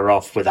world's better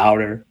off without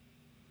her,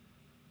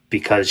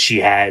 because she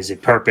has a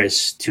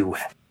purpose to,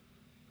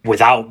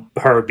 without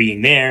her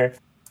being there,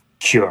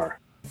 cure.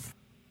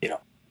 You know,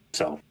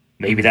 so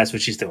maybe that's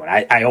what she's doing.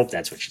 I hope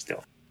that's what she's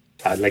doing.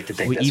 I'd like to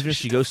think. Even if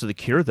she goes to the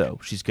cure, though,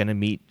 she's gonna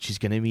meet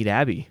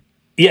Abby.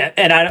 Yeah,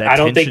 and I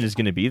don't think tension is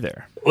gonna be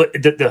there.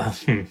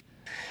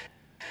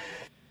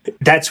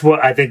 That's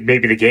what I think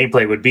maybe the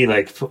gameplay would be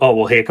like. Oh,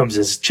 well, here comes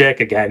this chick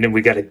again, and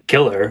we got to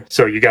kill her.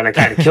 So you got to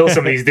kind of kill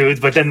some of these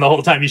dudes. But then the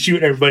whole time you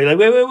shoot everybody, like,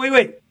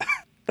 wait.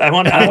 I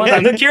want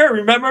the cure.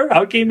 Remember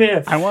how it came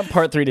in? I want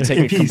part 3 to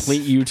take a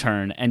complete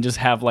U-turn and just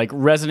have like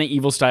Resident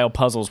Evil style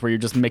puzzles where you're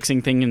just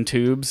mixing things in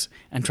tubes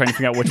and trying to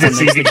figure out which one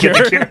makes the cure.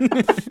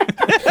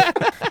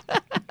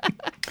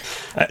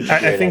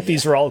 I think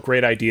these are all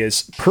great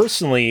ideas.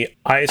 Personally,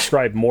 I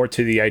ascribe more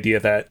to the idea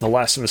that The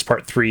Last of Us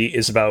Part 3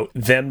 is about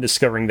them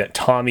discovering that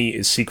Tommy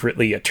is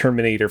secretly a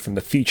Terminator from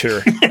the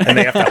future, and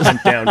they have to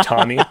hunt down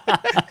Tommy.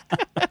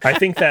 I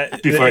think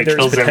that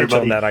there's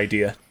potential in that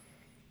idea.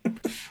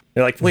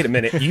 They're like, wait a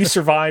minute, you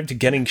survived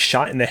getting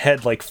shot in the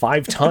head like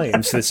 5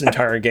 times this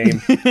entire game.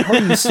 How are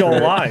you still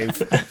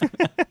alive?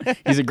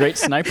 He's a great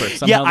sniper.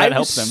 Somehow that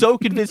helps him.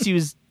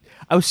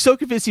 I was so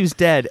convinced he was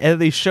dead, and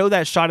they show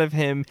that shot of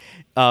him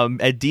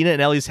at Dina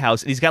and Ellie's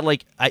house, and he's got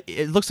like,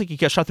 it looks like he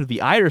got shot through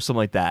the eye or something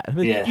like that. I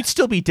mean, yeah. You'd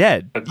still be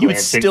dead. You would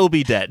still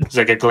be dead. It's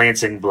like a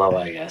glancing blow,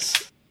 I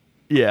guess.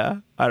 Yeah,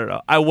 I don't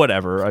know.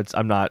 Whatever.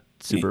 I'm not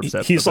super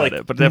upset about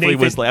it, but definitely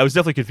I was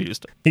definitely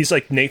confused. He's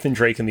like Nathan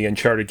Drake in the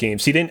Uncharted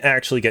games. He didn't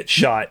actually get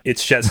shot.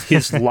 It's just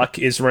his luck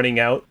is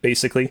running out,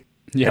 basically.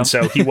 Yeah. And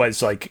so he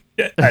was like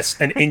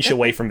an inch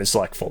away from his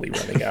luck fully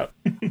running out.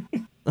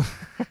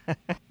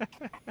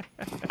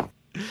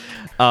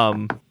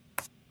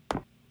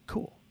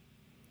 Cool.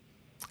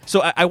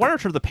 So I want to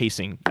return to the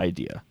pacing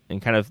idea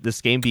and kind of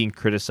this game being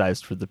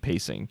criticized for the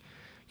pacing.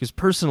 Because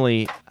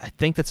personally, I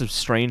think that's a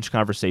strange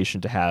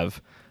conversation to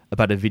have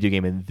about a video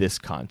game in this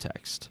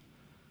context.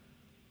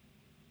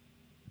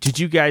 Did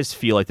you guys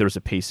feel like there was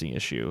a pacing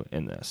issue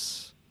in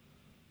this?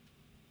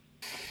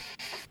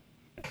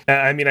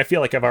 I mean, I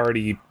feel like I've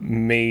already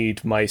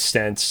made my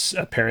stance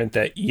apparent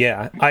that,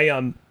 yeah,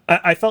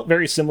 I felt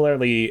very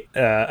similarly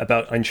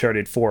about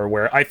Uncharted 4,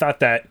 where I thought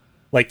that,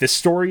 like, the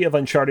story of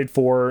Uncharted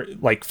 4,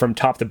 like, from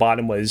top to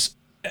bottom was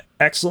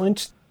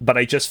excellent, but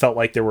I just felt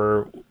like there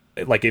were,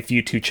 like, a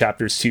few 2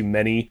 chapters too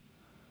many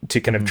to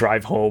kind of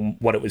drive home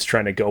what it was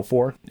trying to go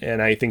for.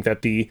 And I think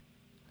that the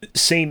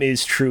same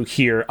is true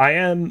here. I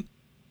am,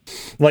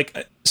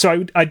 like,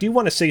 so I do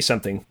want to say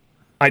something.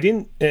 I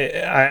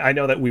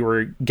know that we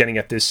were getting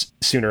at this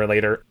sooner or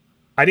later.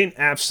 I didn't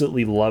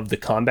absolutely love the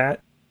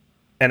combat,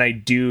 and I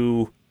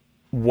do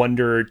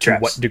wonder to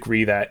what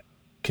degree that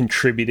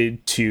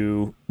contributed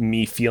to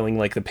me feeling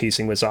like the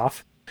pacing was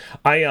off.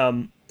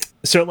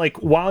 So like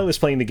while I was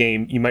playing the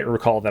game, you might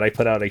recall that I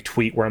put out a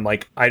tweet where I'm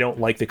like, I don't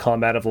like the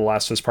combat of The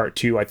Last of Us Part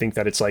 2. I think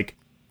that it's like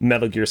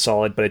Metal Gear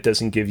Solid, but it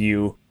doesn't give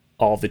you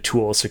all the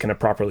tools to kind of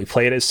properly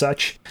play it as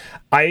such.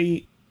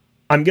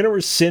 I'm going to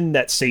rescind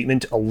that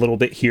statement a little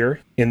bit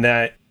here in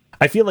that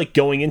I feel like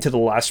going into The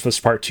Last of Us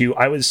Part 2,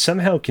 I was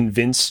somehow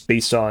convinced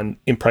based on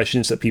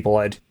impressions that people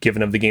had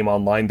given of the game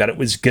online that it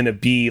was going to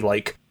be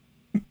like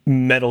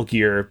Metal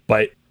Gear,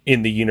 but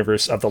in the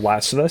universe of The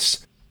Last of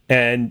Us.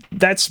 And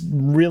that's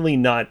really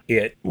not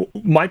it.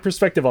 My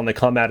perspective on the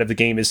combat of the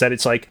game is that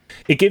it's like,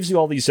 it gives you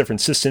all these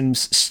different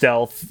systems,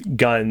 stealth,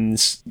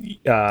 guns,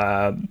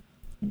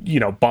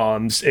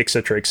 bombs,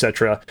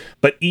 etc.,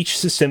 but each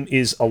system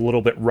is a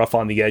little bit rough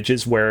on the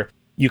edges where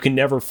you can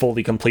never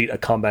fully complete a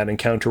combat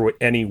encounter with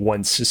any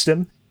one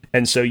system,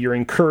 and so you're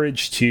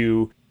encouraged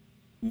to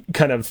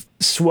kind of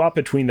swap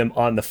between them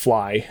on the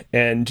fly.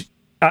 And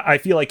I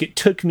feel like it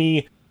took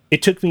me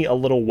a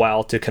little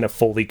while to kind of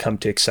fully come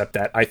to accept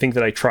that. I think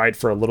that I tried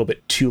for a little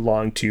bit too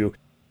long to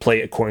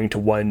play according to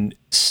one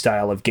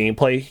style of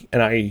gameplay,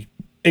 and I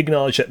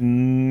acknowledge that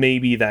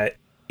maybe that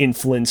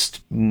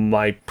influenced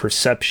my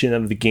perception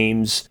of the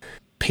game's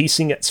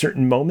pacing at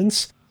certain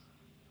moments.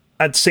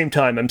 At the same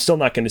time, I'm still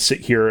not going to sit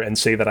here and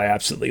say that I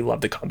absolutely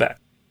love the combat.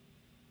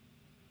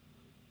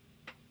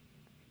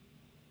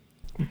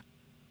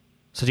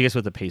 So do you guys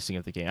with the pacing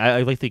of the game?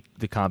 I like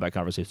the combat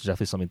conversation. There's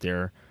definitely something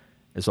there.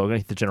 So I'm going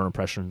to hit the general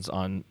impressions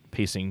on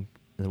pacing,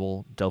 and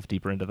we'll delve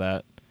deeper into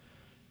that.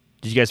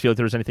 Did you guys feel like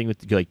there was anything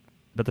with like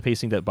about the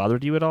pacing that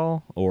bothered you at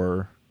all,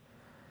 or?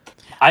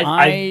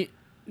 I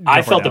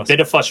felt a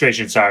bit of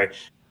frustration,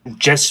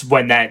 just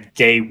when that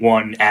day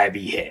one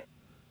Abby hit.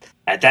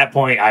 At that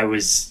point, I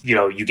was,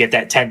 you get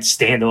that tense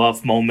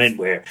standoff moment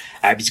where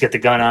Abby's got the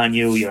gun on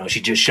you,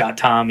 she just shot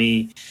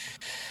Tommy.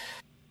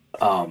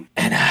 And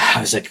I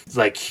was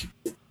like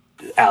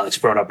Alex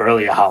brought up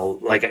earlier, how,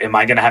 like, am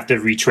I going to have to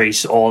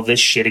retrace all this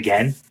shit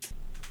again?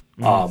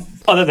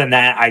 Other than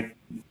that,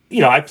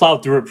 I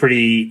plowed through it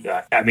pretty,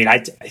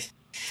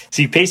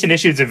 see, pacing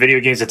issues in video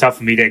games are tough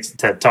for me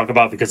to talk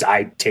about because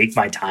I take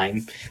my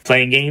time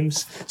playing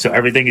games. So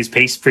everything is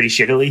paced pretty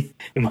shittily,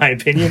 in my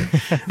opinion.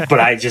 But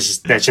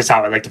that's just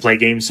how I like to play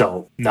games.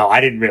 So no, I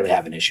didn't really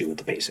have an issue with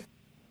the pacing.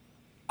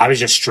 I was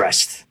just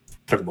stressed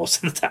for the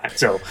most of the time.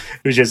 So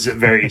it was just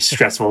very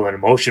stressful and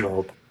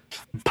emotional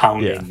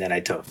pounding that I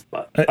took.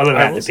 But other than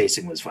that, the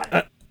pacing was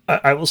fine.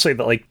 I will say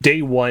that, like,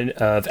 day one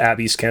of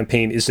Abby's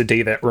campaign is the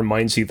day that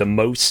reminds you the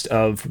most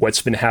of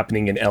what's been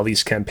happening in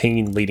Ellie's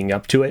campaign leading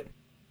up to it.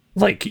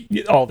 Like,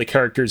 all the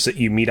characters that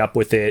you meet up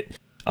with it,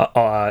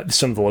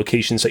 some of the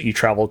locations that you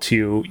travel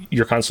to,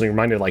 you're constantly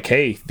reminded, like,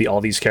 hey,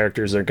 all these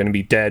characters are going to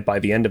be dead by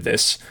the end of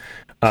this.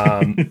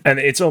 And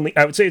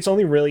I would say it's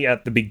only really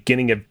at the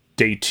beginning of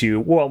day 2,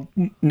 well,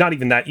 not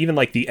even that, even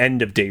like the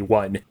end of day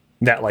 1,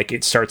 that, like,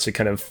 it starts to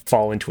kind of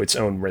fall into its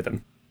own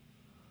rhythm.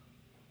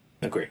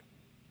 Agree.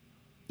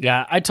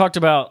 Yeah, I talked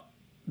about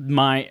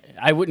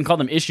I wouldn't call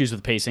them issues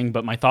with pacing,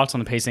 but my thoughts on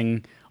the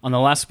pacing on the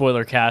last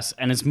spoiler cast,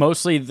 and it's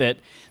mostly that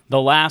the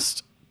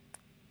last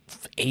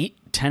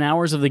 8-10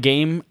 hours of the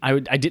game, I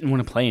didn't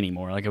want to play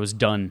anymore. Like, I was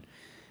done.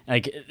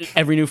 Like,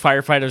 every new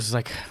firefighter was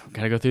like,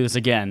 gotta go through this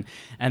again.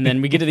 And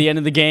then we get to the end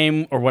of the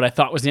game, or what I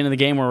thought was the end of the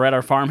game, we're at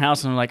our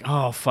farmhouse, and I'm like,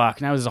 oh,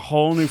 fuck, now there's a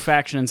whole new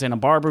faction in Santa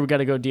Barbara we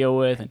gotta go deal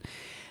with.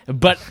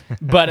 But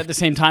at the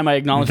same time, I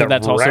acknowledge that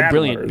that's also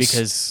brilliant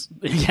because,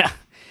 yeah.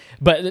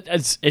 But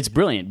it's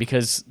brilliant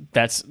because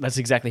that's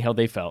exactly how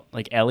they felt.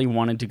 Like, Ellie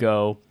wanted to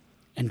go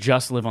and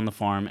just live on the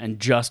farm and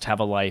just have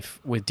a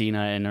life with Dina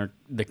and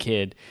the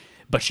kid,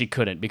 but she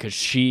couldn't because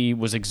she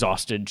was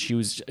exhausted.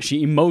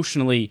 She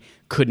emotionally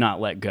could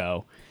not let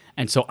go,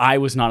 and so I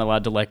was not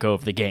allowed to let go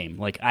of the game.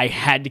 Like, I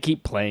had to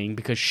keep playing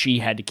because she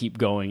had to keep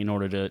going in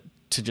order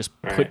to just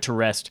put to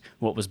rest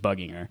what was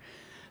bugging her.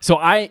 So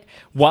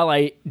while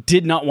I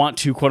did not want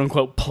to quote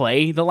unquote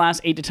play the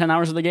last 8 to 10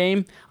 hours of the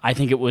game, I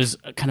think it was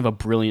kind of a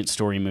brilliant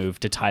story move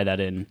to tie that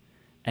in,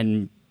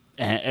 and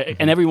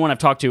everyone I've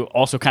talked to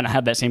also kind of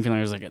had that same feeling.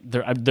 I was like,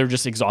 they're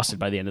just exhausted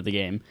by the end of the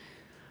game.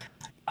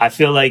 I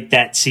feel like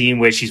that scene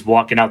where she's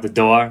walking out the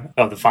door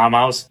of the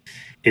farmhouse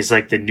is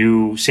like the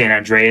new San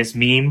Andreas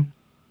meme.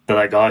 They're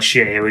like, oh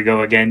shit, here we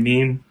go again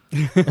meme.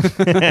 You know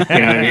what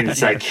I mean?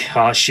 It's like,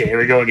 oh shit, here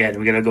we go again.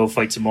 We're gonna go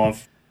fight some more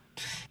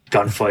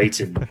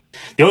gunfights. And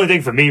the only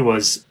thing for me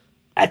was,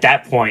 at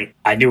that point,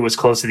 I knew it was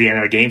close to the end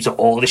of the game, so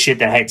all the shit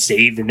that I had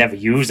saved and never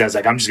used, I was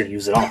like, I'm just gonna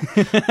use it all.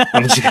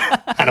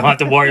 I don't have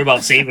to worry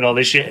about saving all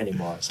this shit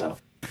anymore. So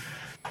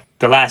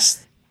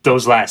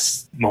those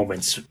last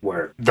moments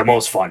were the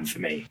most fun for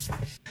me.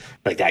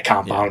 Like that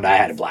compound, I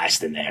had a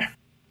blast in there.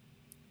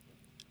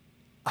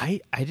 I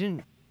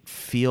didn't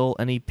feel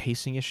any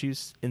pacing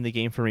issues in the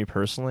game for me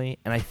personally,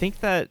 and I think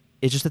that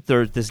it's just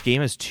that this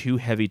game has two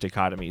heavy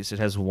dichotomies. It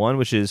has one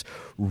which is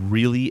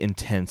really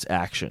intense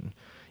action.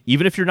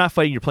 Even if you're not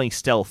fighting, you're playing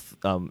stealth,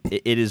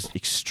 it is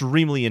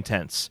extremely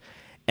intense.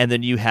 And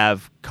then you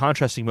have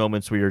contrasting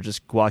moments where you're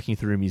just walking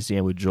through a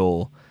museum with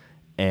Joel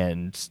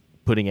and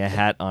putting a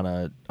hat on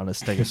a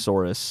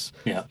Stegosaurus.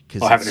 Yeah,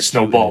 or having a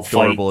snowball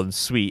fight. Adorable and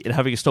sweet. And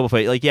having a snowball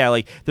fight. Like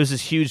there's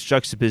this huge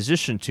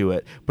juxtaposition to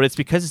it, but it's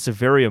because it's a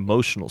very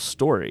emotional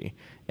story.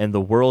 And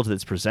the world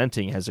that's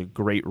presenting has a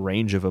great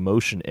range of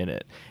emotion in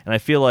it. And I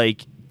feel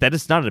like that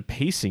is not a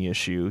pacing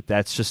issue.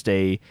 That's just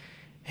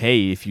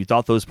hey, if you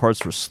thought those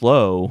parts were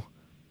slow,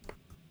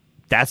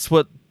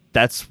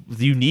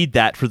 you need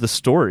that for the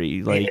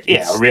story. Like,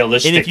 a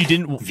realistic and if you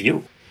didn't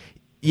view.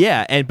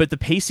 Yeah, but the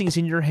pacing's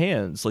in your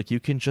hands. Like,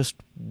 you can just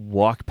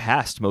walk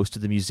past most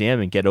of the museum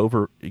and get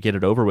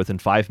it over with in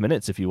 5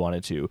 minutes if you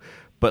wanted to.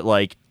 But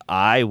like,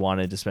 I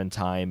wanted to spend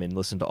time and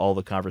listen to all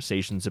the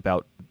conversations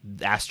about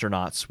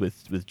astronauts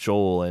with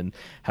Joel and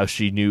how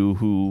she knew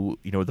who,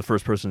 the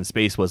first person in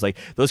space was. Like,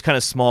 those kind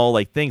of small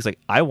like things. Like,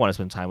 I want to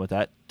spend time with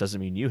that.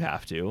 Doesn't mean you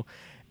have to.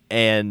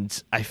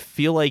 And I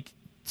feel like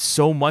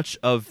so much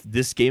of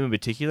this game in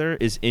particular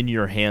is in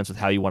your hands with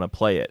how you want to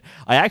play it.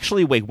 I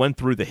actually went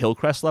through the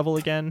Hillcrest level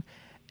again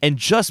and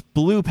just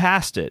blew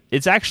past it.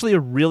 It's actually a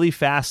really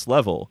fast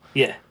level.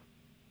 Yeah.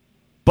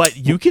 But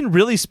you can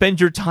really spend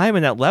your time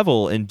in that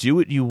level and do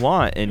what you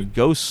want and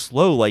go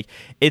slow. Like,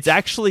 it's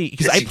actually,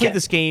 because I played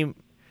this game.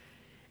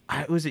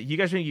 Was it you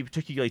guys? It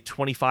took you like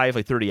 25,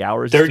 like 30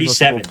 hours.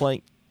 37.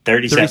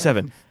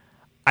 37.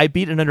 I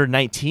beat it in under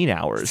 19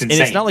 hours, and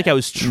it's not like I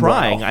was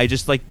trying. Wow. I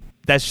just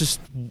that's just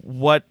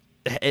what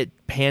it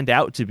panned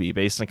out to be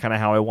based on kind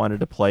of how I wanted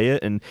to play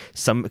it. And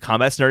some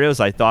combat scenarios,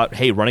 I thought,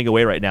 hey, running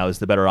away right now is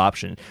the better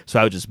option, so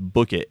I would just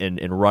book it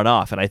and run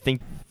off. And I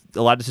think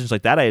a lot of decisions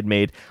like that I had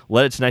made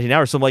led it to 19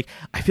 hours. So I'm like,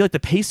 I feel like the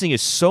pacing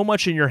is so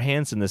much in your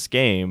hands in this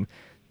game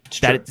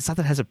that it's not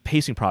that it has a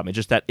pacing problem. It's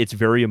just that it's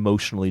very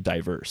emotionally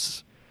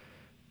diverse.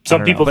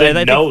 Some people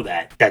didn't know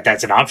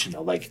that's an option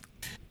though. Like,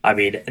 I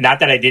mean, not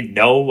that I didn't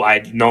know. I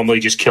normally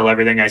just kill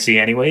everything I see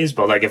anyways.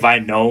 But like, if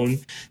I'd known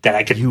that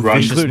I could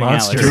run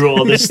through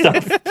all this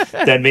stuff,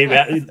 then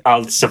maybe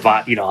I'll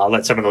survive. I'll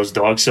let some of those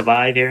dogs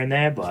survive here and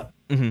there. But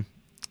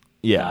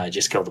yeah, I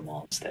just killed them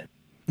all instead.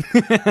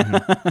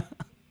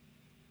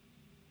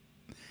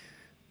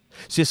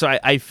 So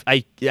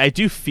I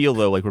do feel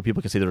though, like, where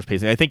people can say there was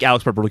pacing. I think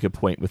Alex brought up a really good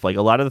point with like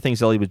a lot of the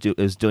things Ellie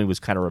was doing was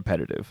kind of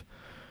repetitive.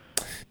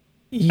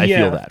 Yeah. I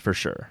feel that for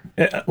sure.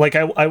 Like,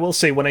 I will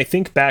say, when I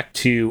think back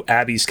to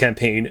Abby's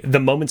campaign, the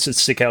moments that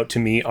stick out to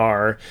me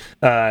are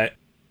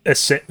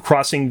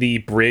crossing the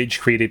bridge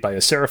created by the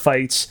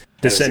Seraphites,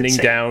 descending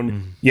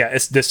down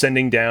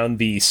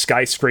the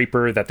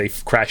skyscraper that they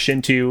crash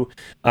into,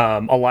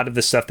 a lot of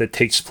the stuff that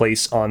takes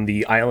place on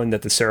the island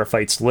that the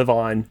Seraphites live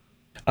on,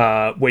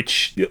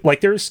 which,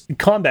 like, there's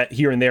combat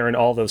here and there in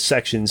all those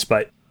sections,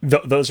 but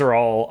those are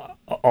all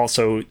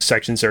also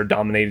sections that are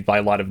dominated by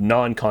a lot of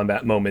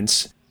non-combat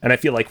moments. And I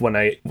feel like when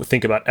I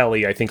think about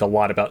Ellie, I think a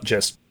lot about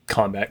just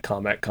combat.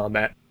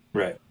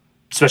 Right.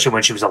 Especially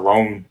when she was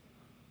alone.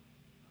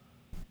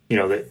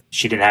 That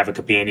she didn't have a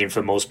companion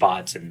for most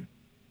parts, and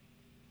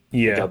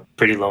got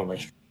pretty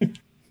lonely. Let's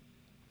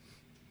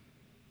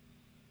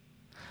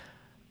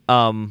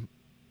talk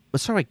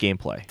about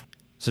gameplay.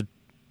 So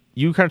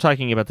you kind of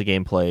talking about the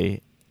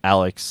gameplay,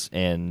 Alex,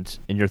 and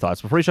your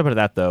thoughts. Before we jump into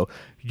that, though,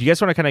 do you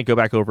guys want to kind of go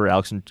back over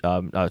Alex and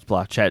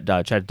Chad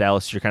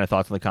Dallas, your kind of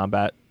thoughts on the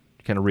combat?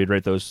 Kind of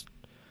reiterate your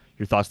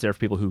thoughts there for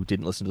people who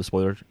didn't listen to the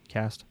spoiler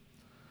cast.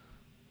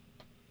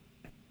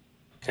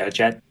 Okay,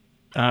 Chad.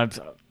 I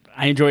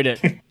enjoyed it.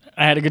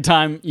 I had a good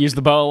time. Used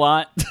the bow a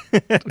lot.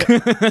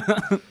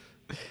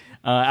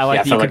 I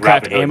like that you could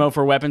craft ammo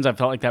for weapons. I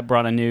felt like that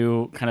brought a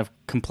new kind of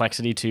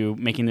complexity to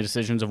making the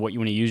decisions of what you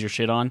want to use your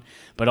shit on,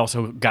 but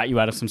also got you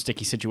out of some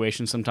sticky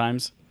situations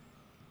sometimes.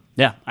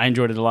 Yeah, I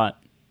enjoyed it a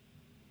lot.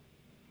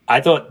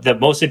 I thought the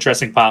most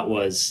interesting part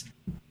was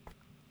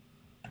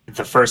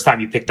the first time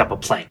you picked up a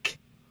plank,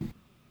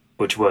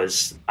 which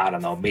was, I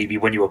don't know, maybe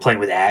when you were playing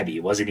with Abby.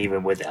 It wasn't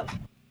even with Ellie.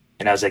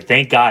 And I was like,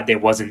 thank God there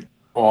wasn't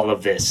all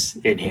of this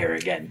in here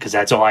again, because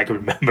that's all I can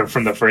remember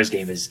from the first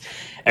game is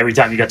every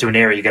time you got to an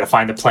area, you got to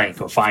find the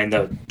plank or find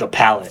the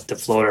pallet to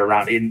float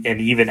around. And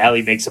even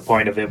Ellie makes a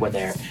point of it when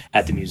they're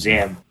at the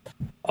museum.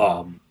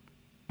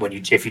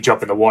 If you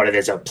jump in the water,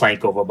 there's a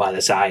plank over by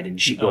the side, and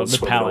she goes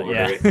swimming over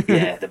it.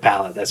 Yeah, the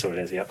pallet. That's what it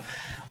is. Yep.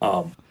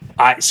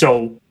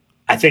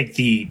 I think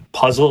the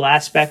puzzle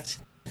aspect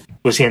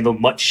was handled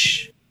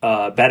much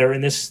better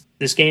in this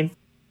game,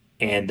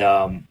 and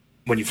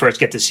when you first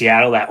get to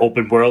Seattle, that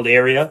open world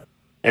area,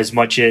 as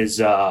much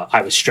as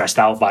I was stressed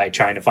out by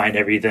trying to find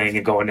everything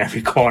and go in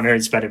every corner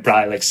and spending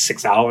probably like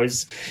 6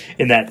 hours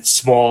in that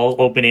small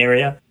open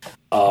area,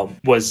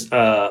 was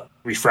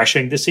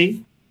refreshing to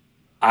see.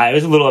 I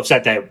was a little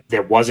upset that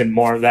there wasn't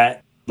more of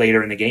that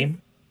later in the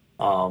game.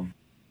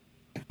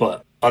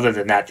 But other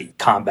than that, the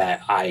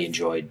combat I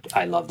enjoyed.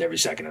 I loved every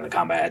second of the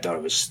combat. I thought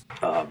it was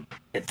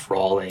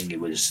enthralling. It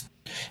was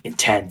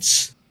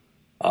intense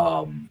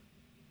and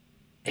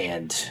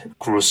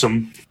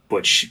gruesome,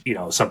 which,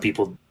 some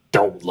people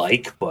don't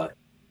like, but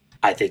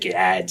I think it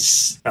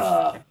adds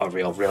a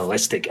real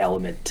realistic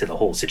element to the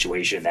whole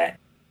situation that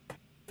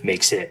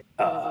makes it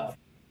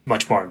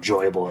much more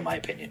enjoyable, in my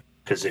opinion,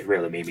 because it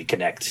really made me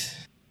connect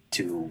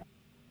to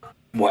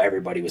what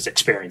everybody was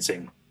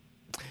experiencing.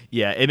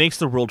 Yeah, it makes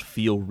the world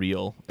feel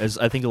real. As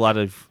I think a lot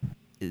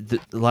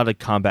of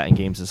combat in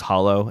games is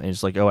hollow, and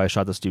it's like, oh, I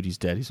shot this dude, he's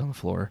dead, he's on the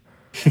floor.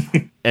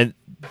 And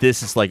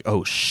this is like,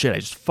 oh shit, I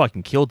just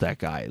fucking killed that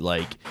guy.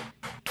 Like,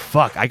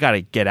 fuck, I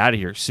gotta get out of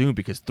here soon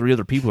because 3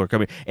 other people are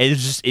coming. And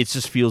it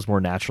just feels more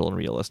natural and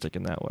realistic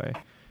in that way.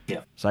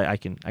 Yeah. So I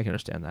can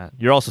understand that.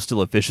 You're also still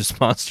a vicious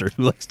monster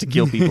who likes to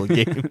kill people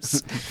in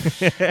games.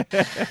 You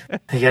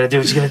gotta do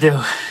what you gotta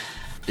do.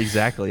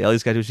 Exactly.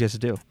 Ellie's gotta do what she has to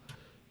do.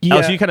 Yeah.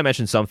 Alex, you kind of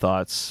mentioned some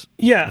thoughts.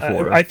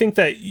 Yeah, I think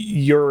that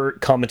your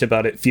comment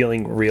about it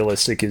feeling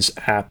realistic is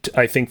apt.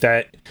 I think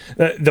that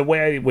the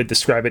way I would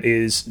describe it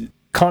is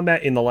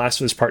combat in The Last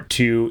of Us Part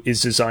 2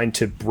 is designed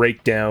to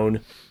break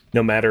down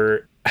no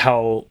matter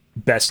how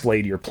best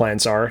laid your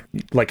plans are.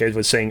 Like I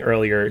was saying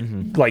earlier,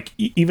 like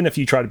even if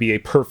you try to be a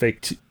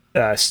perfect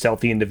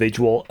stealthy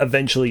individual,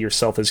 eventually your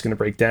stealth is going to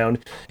break down.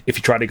 If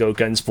you try to go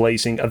guns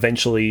blazing,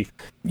 eventually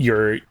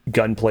your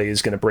gunplay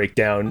is going to break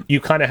down. You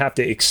kind of have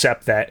to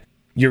accept that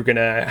you're going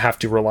to have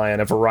to rely on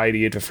a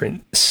variety of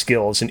different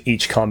skills in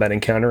each combat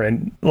encounter.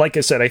 And like I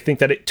said, I think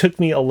that it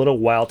took me a little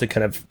while to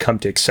kind of come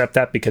to accept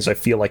that, because I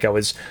feel like I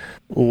was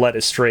led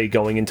astray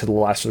going into The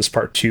Last of Us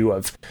Part 2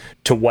 of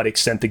to what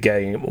extent the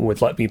game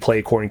would let me play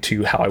according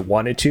to how I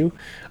wanted to.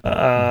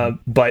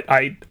 But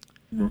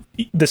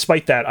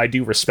despite that, I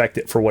do respect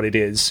it for what it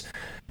is.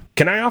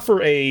 Can I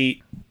offer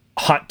a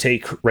hot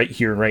take right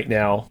here and right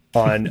now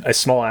on a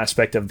small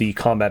aspect of the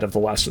combat of The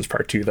Last of Us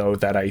Part 2, though,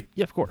 that I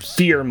of course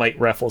fear might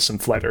ruffle some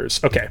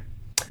feathers? Okay.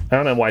 I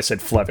don't know why I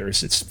said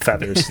feathers. It's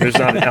feathers. There's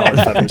not an L in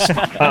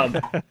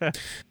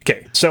feathers.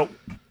 Okay, so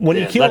when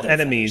you kill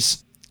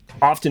enemies,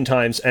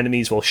 oftentimes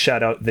enemies will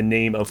shout out the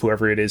name of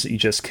whoever it is that you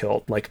just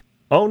killed. Like,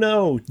 oh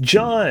no,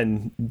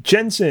 John,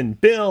 Jensen,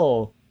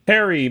 Bill,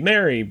 Harry,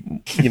 Mary,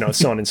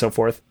 so on and so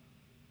forth.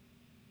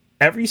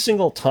 Every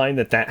single time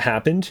that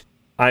happened,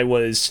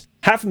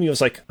 half of me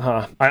was like,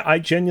 I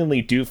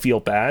genuinely do feel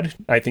bad.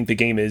 I think the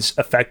game is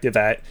effective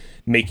at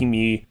making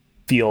me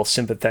feel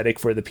sympathetic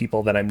for the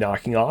people that I'm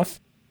knocking off.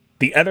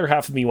 The other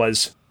half of me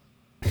was,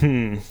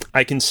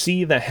 I can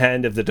see the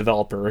hand of the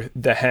developer,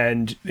 the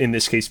hand in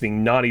this case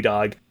being Naughty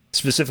Dog,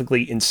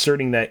 specifically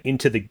inserting that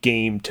into the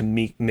game to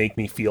make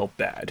me feel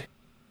bad.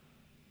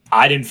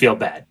 I didn't feel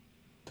bad.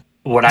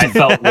 What I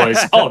felt was,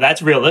 oh,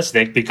 that's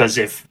realistic, because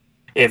if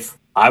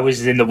I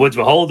was in the woods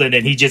with Holden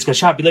and he just got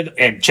shot,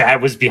 and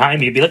Chad was behind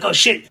me, be like, oh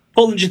shit,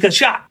 Holden just got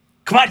shot.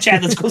 Come on,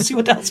 Chad, let's go see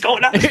what the hell's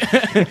going on.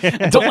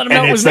 Don't let him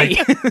know it was me.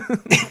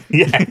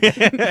 Yeah.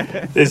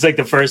 It's like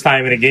the first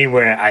time in a game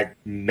where I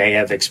may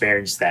have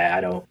experienced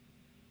that.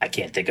 I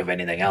can't think of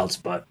anything else,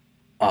 but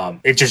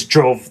it just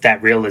drove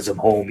that realism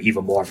home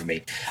even more for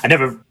me. I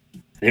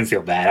didn't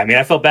feel bad. I mean,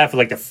 I felt bad for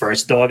like the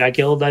first dog I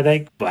killed, I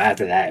think, but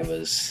after that it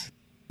was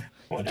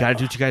whatever. You gotta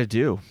do what you gotta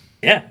do.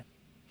 Yeah.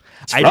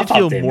 I did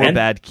feel more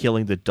bad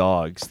killing the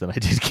dogs than I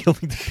did killing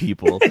the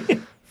people.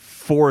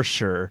 For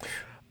sure.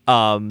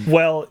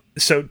 Well,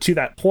 so to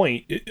that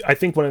point, I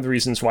think one of the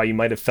reasons why you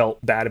might have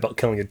felt bad about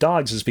killing the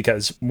dogs is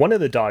because one of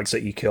the dogs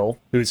that you kill,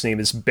 whose name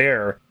is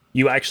Bear,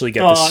 you actually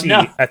get to see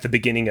at the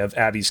beginning of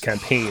Abby's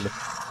campaign.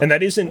 And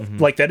that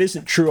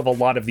isn't true of a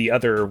lot of the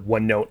other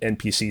one-note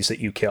NPCs that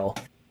you kill.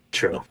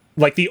 True.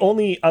 Like the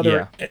only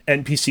other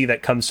NPC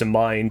that comes to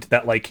mind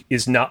that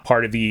is not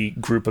part of the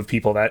group of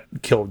people that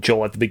killed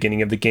Joel at the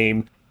beginning of the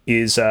game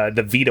is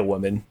the Vita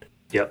woman.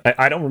 Yep.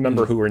 I don't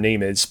remember who her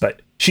name is,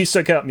 but she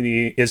stuck out to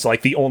me as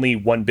like the only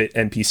 1-bit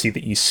NPC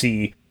that you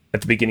see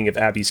at the beginning of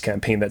Abby's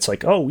campaign that's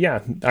like, oh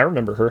yeah, I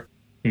remember her.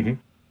 Mm-hmm.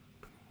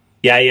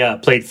 Yeah, I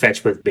played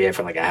fetch with Bear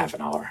for like a half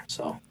an hour,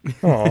 so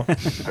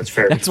that's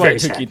fair. That's why it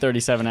took you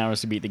 37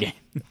 hours to beat the game.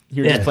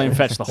 You were just playing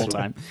fetch the whole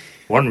time.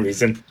 One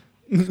reason.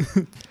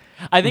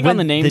 I think on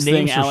the names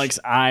thing, Alex,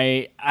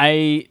 I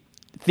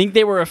think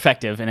they were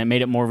effective, and it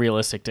made it more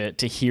realistic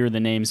to hear the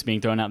names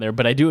being thrown out there.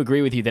 But I do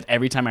agree with you that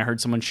every time I heard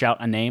someone shout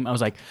a name, I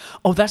was like,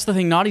 oh, that's the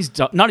thing Naughty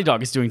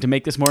Dog is doing to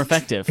make this more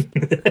effective.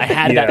 I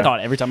had that thought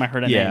every time I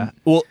heard a name.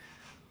 Well,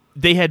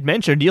 Neil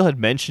had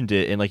mentioned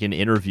it in like an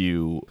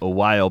interview a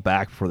while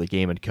back before the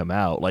game had come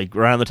out, like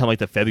around the time like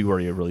the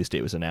February release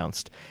date was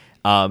announced.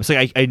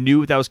 So I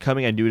knew that was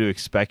coming. I knew to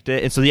expect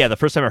it. And so, the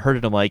first time I heard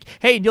it, I'm like,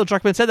 hey, Neil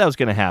Druckmann said that was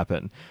going to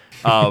happen.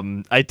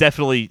 I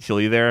definitely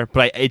feel you there.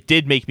 But it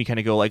did make me kind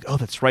of go like, oh,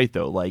 that's right,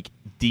 though. Like,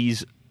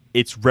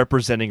 it's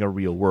representing a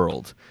real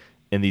world.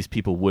 And these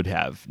people would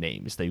have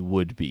names. They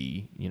would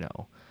be,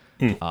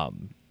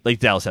 like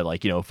Dallas said,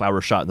 like, if I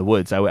were shot in the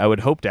woods, I would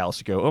hope Dallas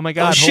would go, oh, my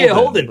God, oh, shit,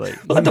 Holden. Like,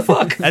 what the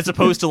fuck? As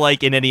opposed to,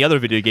 like, in any other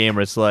video game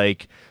where it's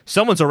like,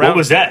 someone's around. What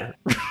was that?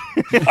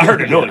 I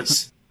heard a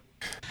noise.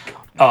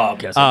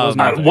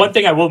 One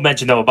thing I will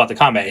mention though about the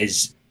combat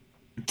is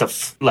to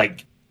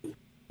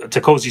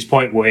Cozy's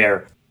point,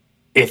 where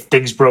if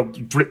things broke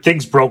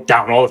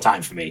down all the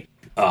time for me,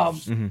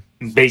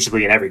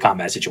 basically in every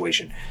combat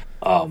situation,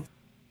 and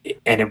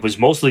it was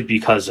mostly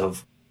because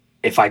of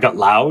if I got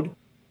loud,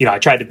 I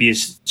tried to be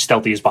as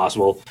stealthy as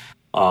possible,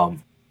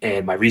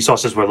 and my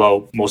resources were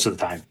low most of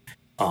the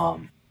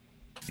time,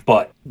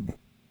 but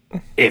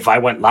if I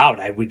went loud,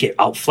 I would get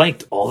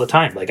outflanked all the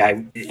time.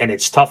 And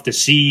it's tough to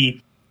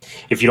see.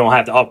 If you don't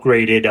have the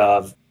upgraded,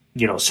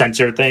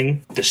 sensor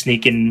thing, the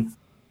sneaking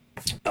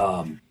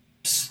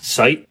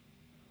sight,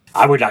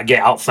 I would get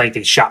outflanked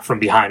and shot from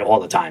behind all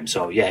the time.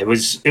 So yeah, it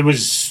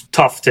was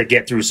tough to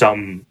get through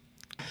some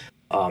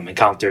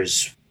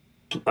encounters.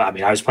 I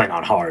mean, I was playing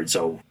on hard,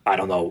 so I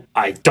don't know.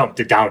 I dumped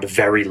it down to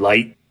very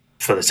light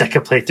for the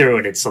second playthrough,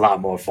 and it's a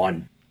lot more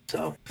fun.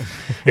 So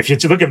if you're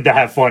looking to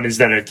have fun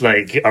instead of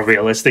like a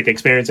realistic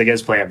experience, I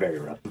guess play on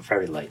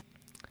very light.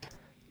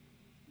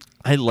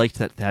 I liked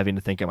that having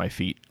to think on my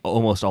feet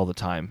almost all the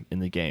time in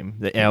the game.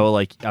 I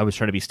was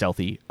trying to be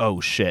stealthy.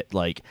 Oh shit!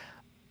 Like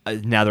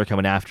now they're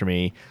coming after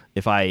me.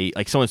 If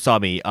someone saw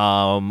me,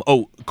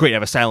 oh great, I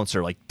have a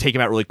silencer. Like take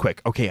him out really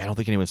quick. Okay, I don't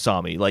think anyone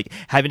saw me. Like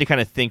having to kind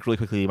of think really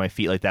quickly on my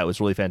feet like that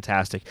was really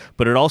fantastic.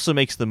 But it also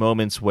makes the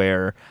moments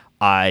where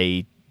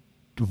I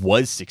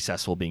was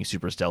successful being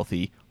super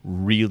stealthy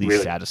really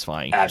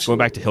satisfying. Absolutely.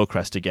 Going back to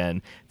Hillcrest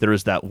again, there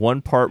is that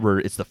one part where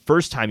it's the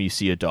first time you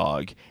see a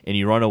dog and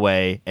you run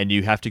away and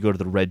you have to go to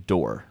the red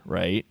door,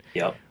 right?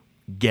 Yep.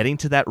 Getting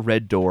to that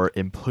red door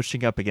and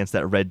pushing up against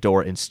that red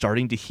door and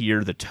starting to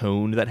hear the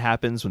tone that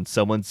happens when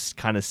someone's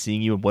kind of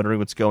seeing you and wondering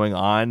what's going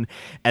on,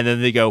 and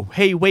then they go,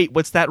 hey, wait,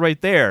 what's that right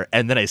there?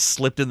 And then I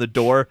slipped in the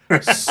door.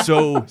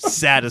 So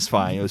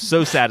satisfying. It was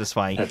so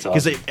satisfying. That's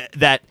awesome.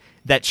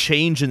 That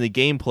change in the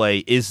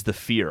gameplay is the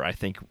fear, I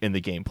think, in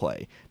the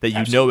gameplay. That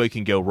Absolutely. It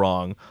can go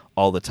wrong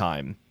all the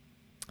time.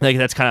 Like,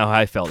 that's kind of how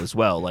I felt as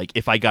well. Like,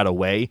 if I got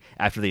away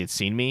after they had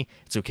seen me,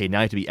 it's okay. Now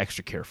I have to be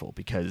extra careful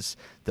because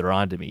they're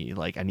onto me.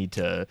 Like, I need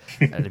to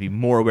be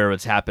more aware of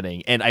what's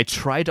happening. And I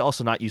tried to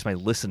also not use my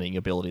listening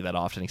ability that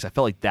often because I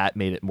felt like that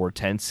made it more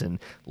tense and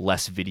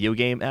less video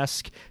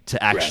game-esque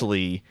to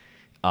actually...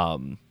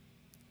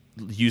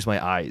 use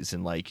my eyes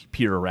and like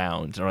peer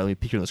around, or let me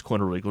peek in this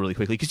corner really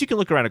quickly, because you can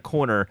look around a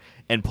corner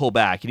and pull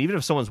back, and even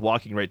if someone's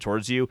walking right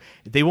towards you,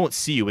 they won't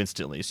see you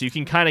instantly, so you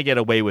can kind of get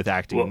away with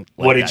acting.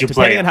 What did you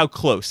play? Depending on how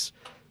close.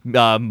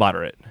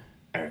 Moderate.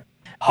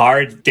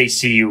 Hard, they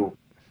see you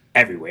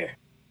everywhere.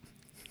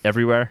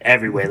 Everywhere.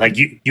 Like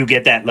you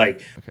get that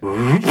like,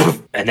 okay.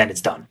 And then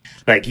it's done.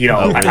 Like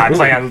I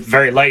play on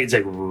very light. It's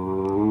like.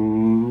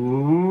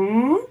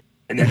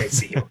 And then they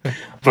see you.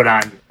 But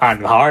on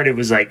hard, it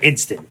was like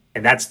instant.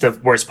 And that's the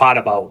worst part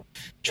about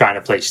trying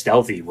to play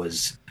stealthy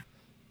was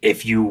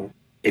if you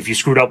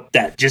screwed up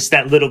that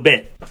little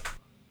bit,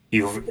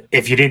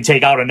 if you didn't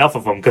take out enough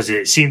of them, because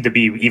it seemed to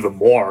be even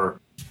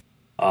more.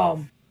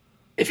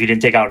 If you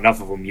didn't take out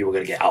enough of them, you were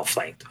going to get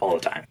outflanked all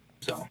the time.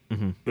 So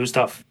It was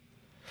tough.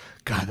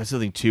 God, that's the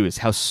thing too, is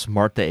how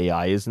smart the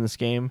AI is in this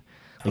game.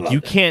 Like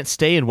you can't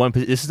stay in one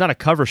position. This is not a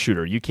cover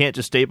shooter. You can't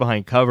just stay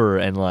behind cover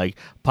and like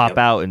pop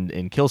out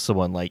and kill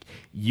someone. Like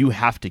you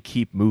have to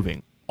keep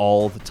moving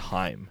all the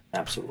time.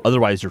 Absolutely.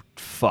 Otherwise, you're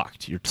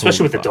fucked. You're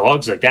especially with fucked. the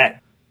dogs like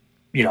that.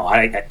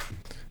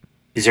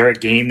 Is there a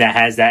game that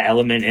has that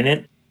element in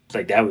it?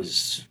 Like that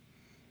was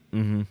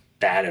that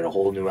added a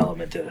whole new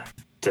element to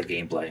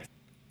gameplay.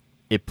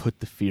 It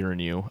put the fear in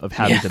you of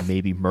having to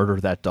maybe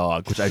murder that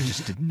dog, which I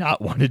just did not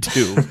want to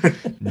do.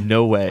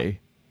 No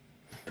way.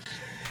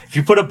 If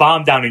you put a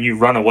bomb down and you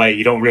run away,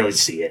 you don't really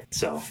see it.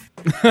 So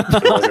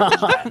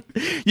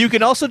you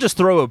can also just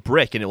throw a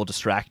brick and it will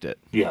distract it.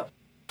 Yeah,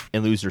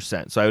 and lose your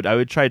scent. So I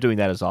would try doing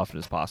that as often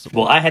as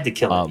possible. Well, I had to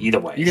kill it either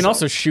way. You can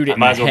also shoot it in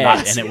the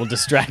head and it will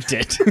distract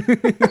it.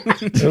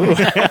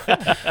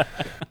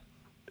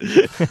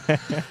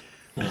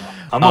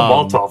 I'm a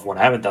Molotov one.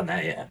 I haven't done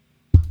that yet.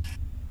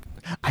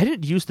 I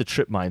didn't use the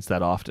trip mines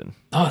that often.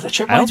 Oh, the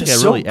trip mines are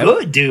so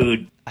good,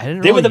 dude.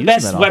 They were the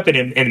best weapon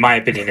in my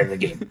opinion in the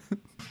game.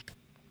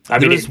 I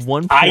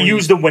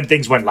used them when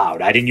things went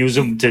loud. I didn't use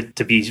them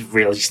to be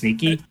really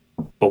sneaky.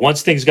 But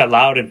once things got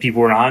loud and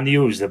people were on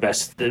you, it was the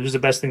best. It was the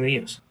best thing to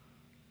use.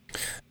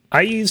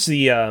 I use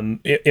the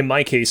in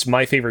my case,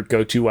 my favorite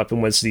go-to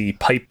weapon was the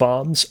pipe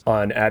bombs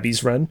on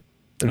Abby's run.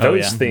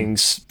 Those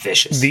things,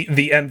 vicious.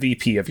 The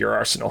MVP of your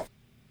arsenal.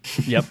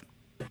 Yep.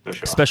 For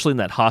sure. Especially in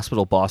that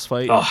hospital boss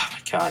fight. Oh my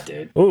god,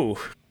 dude. Ooh,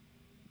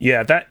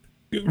 yeah, that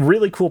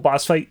really cool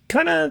boss fight.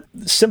 Kind of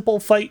simple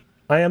fight,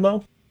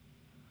 IMO.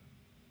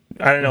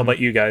 I don't know about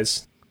you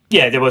guys.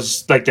 Yeah, there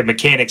was like the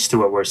mechanics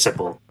to it were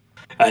simple.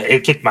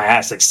 It kicked my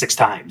ass like 6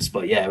 times,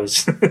 but yeah, it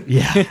was.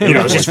 Yeah, You know,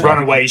 it was just run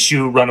away,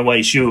 shoot.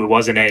 It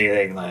wasn't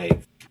anything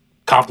like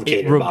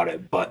complicated about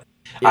it, but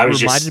I was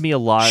just me a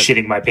lot.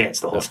 shitting my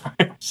pants the whole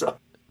time. So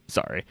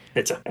Sorry.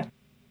 it's okay.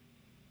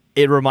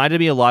 It reminded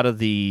me a lot of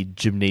the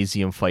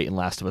gymnasium fight in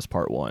Last of Us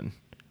Part 1.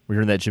 Where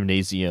you're in that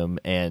gymnasium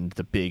and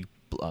the big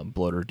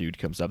bloater dude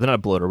comes up. They're not a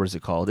bloater. What is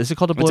it called? Is it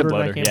called a bloater?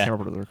 bloater, I can't yeah.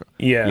 remember what they're called.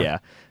 Yeah.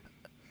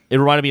 It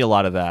reminded me a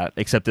lot of that,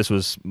 except this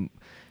was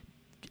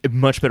a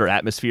much better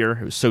atmosphere.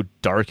 It was so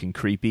dark and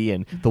creepy,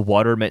 and the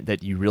water meant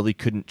that you really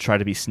couldn't try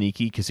to be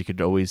sneaky because it could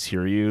always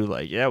hear you.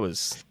 Like, yeah, that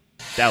was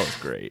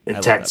great.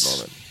 Intense. I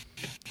love that moment.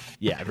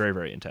 Yeah, very,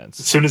 very intense.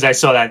 As soon as I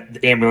saw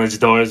that ambulance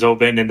doors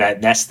open and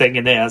that nest thing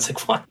in there, I was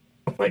like, what?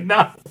 I'm like,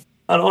 no,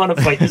 I don't want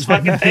to fight this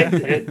fucking thing,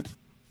 dude.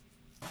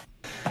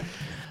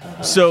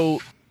 So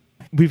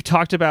we've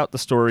talked about the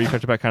story,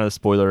 talked about kind of the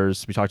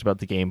spoilers, we talked about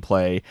the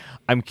gameplay.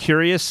 I'm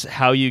curious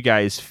how you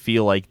guys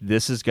feel like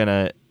this is going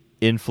to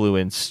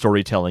influence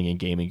storytelling and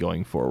gaming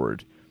going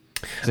forward.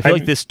 'Cause I feel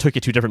like this took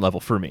it to a different level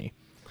for me.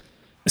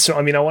 So,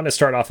 I mean, I want to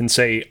start off and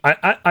say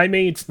I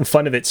made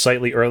fun of it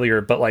slightly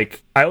earlier, but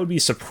like I would be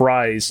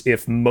surprised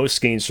if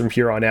most games from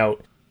here on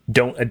out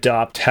don't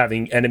adopt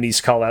having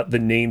enemies call out the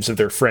names of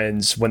their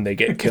friends when they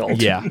get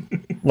killed. Yeah.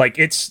 Like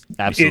it's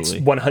Absolutely.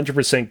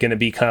 100% going to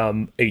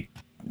become a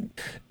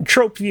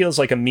trope. Feels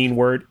like a mean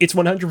word. It's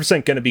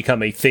 100% going to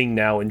become a thing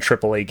now in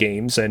AAA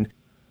games, and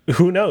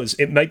who knows?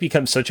 It might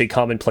become such a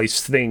commonplace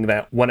thing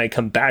that when I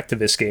come back to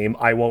this game,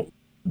 I won't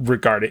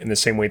regard it in the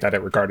same way that I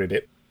regarded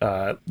it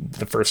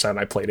the first time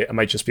I played it. I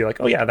might just be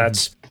like, oh yeah,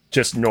 that's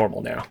just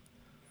normal now.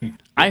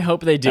 I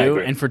hope they I do,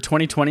 agree. and for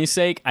 2020's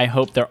sake, I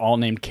hope they're all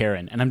named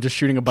Karen, and I'm just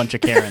shooting a bunch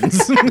of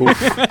Karens.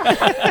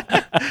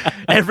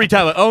 Every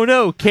time, oh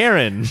no,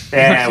 Karen.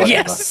 Yeah, whatever.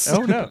 Yes!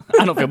 Oh no.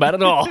 I don't feel bad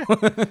at all.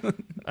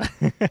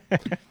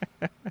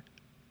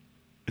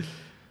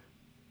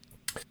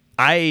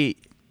 I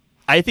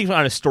think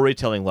on a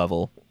storytelling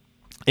level,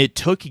 it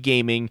took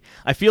gaming.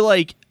 I feel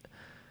like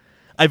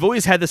I've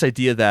always had this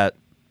idea that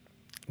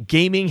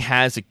gaming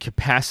has a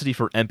capacity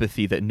for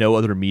empathy that no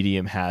other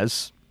medium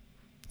has,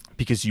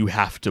 because you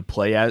have to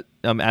play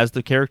as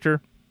the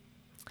character.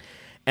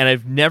 And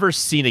I've never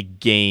seen a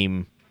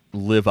game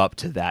live up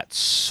to that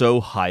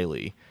so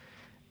highly.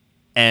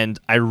 And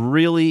I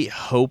really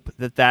hope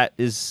that that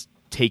is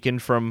taken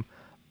from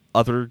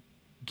other...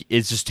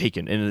 It's just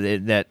taken.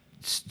 And that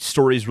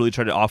stories really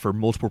try to offer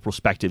multiple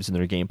perspectives in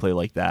their gameplay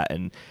like that.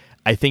 And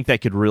I think that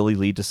could really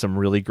lead to some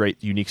really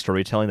great, unique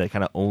storytelling that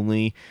kind of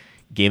only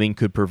gaming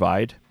could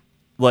provide.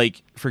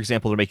 Like, for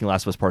example, they're making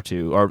Last of Us Part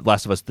 2, or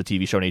Last of Us, the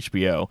TV show on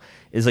HBO.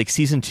 Is like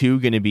Season 2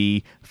 going to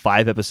be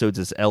 5 episodes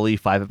as Ellie,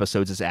 5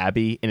 episodes as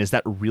Abby? And is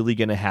that really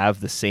going to have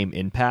the same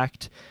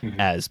impact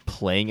as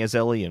playing as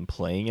Ellie and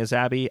playing as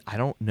Abby? I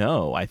don't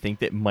know. I think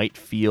that might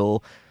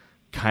feel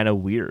kind of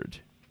weird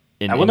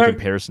in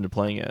comparison to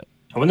playing it.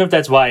 I wonder if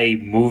that's why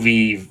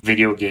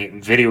video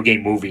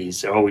game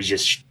movies are always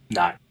just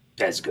not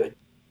as good.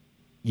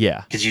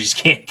 Yeah. Because you just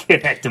can't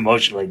connect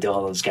emotionally to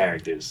all those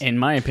characters. In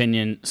my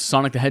opinion,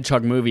 Sonic the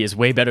Hedgehog movie is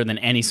way better than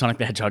any Sonic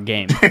the Hedgehog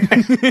game.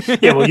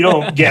 Yeah, well, you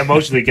don't get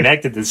emotionally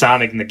connected to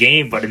Sonic in the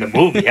game, but in the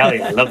movie, hell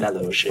yeah, I love that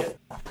little shit.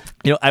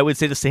 You know, I would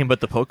say the same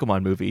about the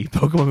Pokemon movie.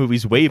 Pokemon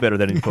movie's way better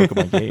than any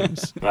Pokemon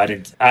games.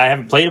 I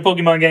haven't played a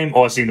Pokemon game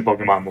or seen the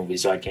Pokemon movie,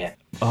 so I can't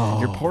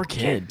Your poor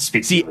kid.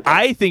 speak to See, you with that.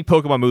 I think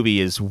Pokemon movie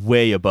is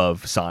way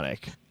above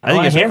Sonic. I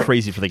think hear it's it.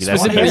 crazy for thinking that.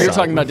 Specifically, Sonic you're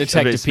talking about movie.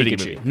 Detective Spitting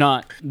Pikachu, movie.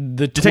 not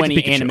the Detective 20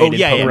 Pikachu. animated Oh,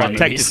 yeah, Pokemon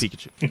Detective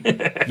movies.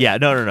 Pikachu. Yeah,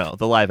 no,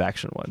 the live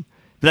action one.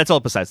 But that's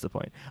all besides the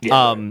point.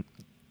 Yeah.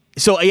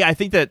 So yeah, I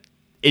think that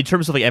in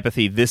terms of like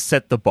empathy, this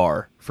set the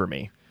bar for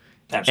me.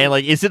 Absolutely. And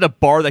like, is it a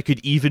bar that could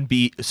even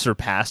be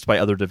surpassed by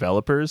other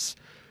developers?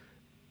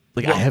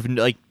 Like, I have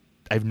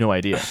no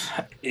idea.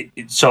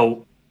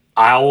 So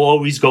I'll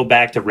always go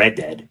back to Red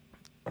Dead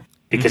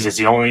because it's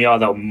the only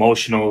other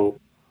emotional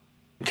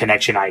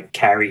connection I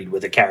carried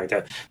with a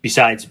character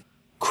besides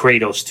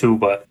Kratos too,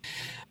 but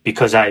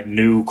because I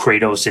knew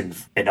Kratos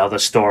in other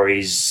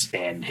stories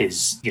and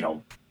his,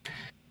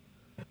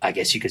 I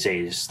guess you could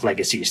say his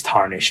legacy is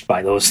tarnished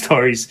by those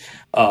stories.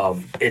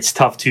 It's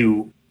tough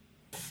to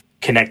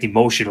connect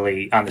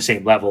emotionally on the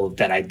same level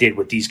that I did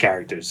with these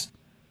characters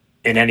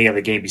in any other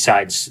game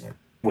besides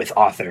with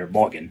Arthur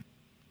Morgan.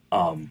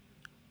 And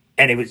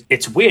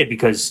it's weird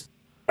because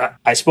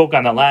I spoke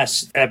on the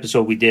last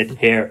episode we did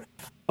here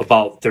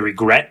about the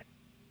regret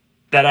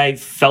that I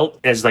felt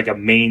as like a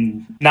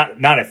main,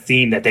 not a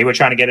theme that they were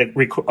trying to get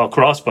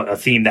across, but a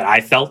theme that I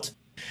felt.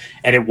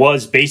 And it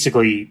was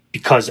basically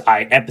because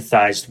I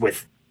empathized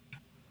with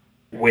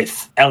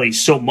Ellie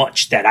so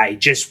much that I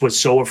just was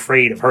so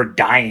afraid of her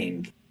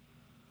dying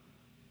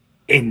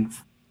in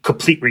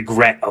complete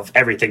regret of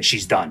everything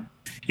she's done.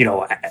 You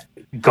know,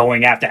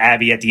 going after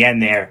Abby at the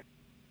end there,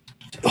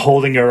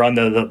 holding her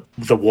under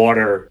the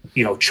water,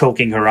 you know,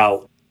 choking her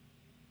out.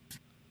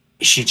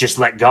 She just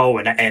let go,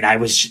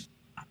 and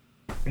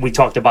we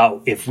talked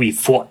about if we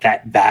fought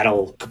that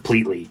battle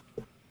completely.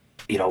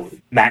 You know,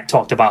 Matt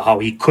talked about how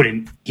he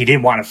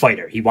didn't want to fight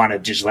her. He wanted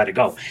to just let it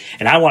go.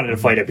 And I wanted to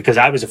fight her because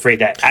I was afraid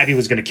that Abby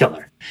was going to kill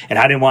her. And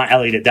I didn't want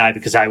Ellie to die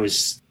because I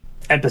was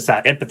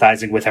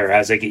empathizing with her. I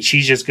was like,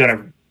 she's just going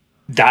to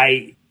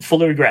die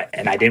full of regret.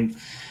 And I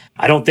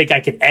don't think I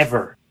could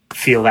ever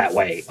feel that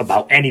way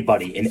about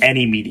anybody in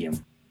any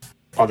medium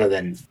other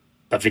than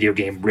a video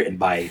game written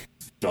by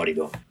Naughty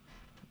Dog.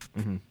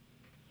 Mm-hmm.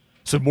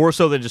 So more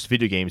so than just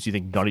video games, you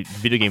think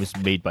video games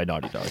made by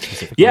Naughty Dog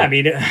specifically? Yeah, I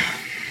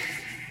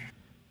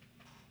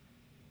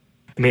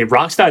mean,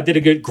 Rockstar did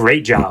a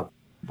great job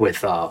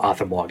with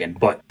Arthur Morgan,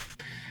 but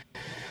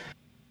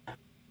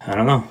I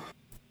don't know.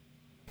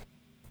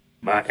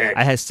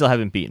 I still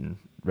haven't beaten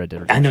Red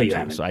Dead Redemption. I know you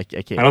haven't. So I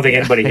can't. I don't think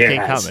anybody here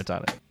can't has. comment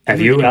on it.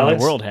 Have you, Alex?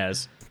 The world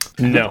has.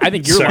 No, I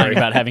think you're lying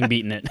about having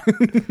beaten it.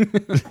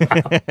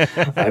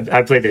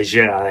 I played the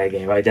shit out of that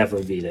game. I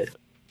definitely beat it.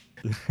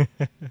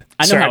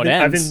 I know how it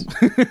ends.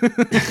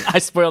 I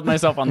spoiled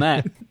myself on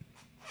that.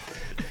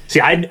 See,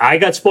 I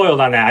got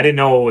spoiled on that. I didn't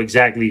know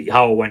exactly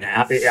how it went.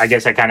 I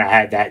guess I kind of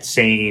had that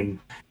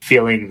same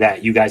feeling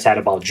that you guys had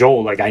about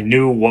Joel. Like, I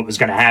knew what was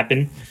going to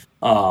happen.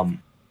 I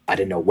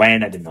didn't know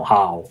when. I didn't know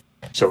how.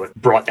 So it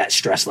brought that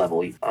stress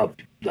level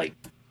up like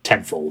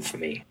tenfold for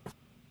me.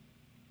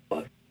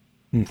 But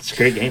it's a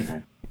great game,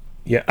 man.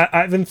 Yeah,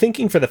 I've been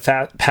thinking for the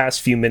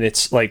past few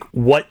minutes, like,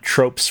 what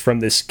tropes from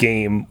this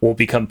game will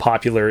become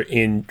popular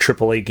in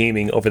AAA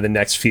gaming over the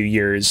next few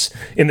years,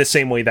 in the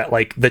same way that,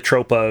 like, the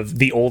trope of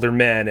the older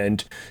man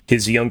and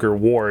his younger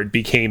ward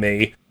became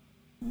a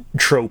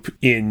trope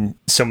in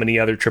so many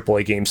other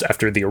AAA games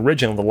after the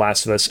original The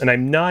Last of Us. And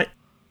I'm not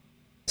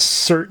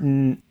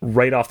certain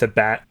right off the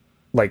bat,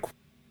 like,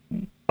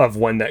 of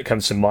one that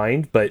comes to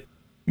mind, but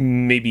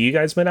maybe you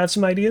guys might have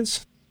some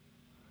ideas.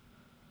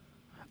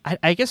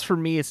 I guess for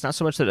me, it's not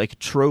so much that like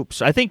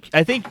tropes. I think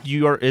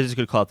you are is a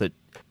good call out that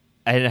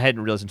I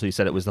hadn't realized until you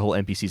said it was the whole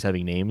NPCs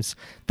having names.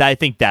 That I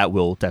think that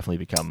will definitely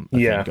become a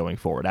thing going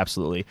forward.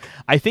 Absolutely.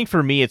 I think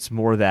for me, it's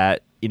more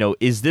that, you know,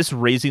 is this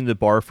raising the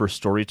bar for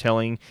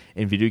storytelling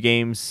in video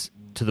games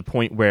to the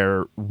point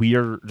where we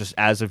are just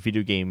as a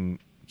video game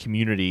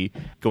community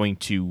going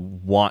to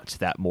want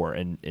that more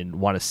and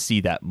want to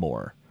see that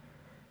more.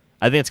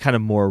 I think it's kind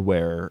of more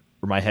where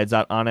my head's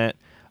at on it.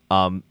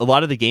 A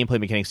lot of the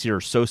gameplay mechanics here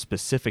are so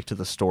specific to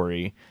the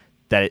story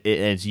that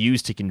it's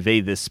used to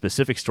convey this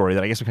specific story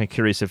that I guess I'm kind of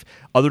curious if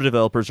other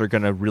developers are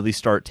going to really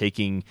start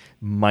taking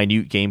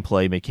minute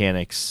gameplay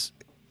mechanics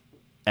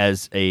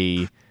as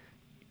a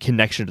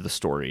connection to the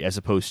story as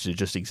opposed to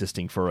just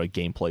existing for a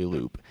gameplay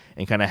loop,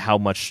 and kind of how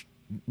much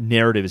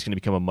narrative is going to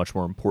become a much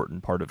more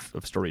important part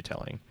of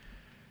storytelling.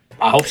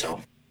 I hope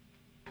so.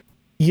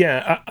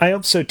 Yeah, I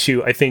hope so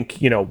too. I think,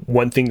 you know,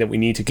 one thing that we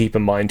need to keep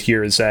in mind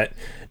here is that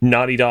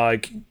Naughty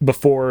Dog,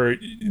 before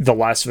The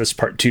Last of Us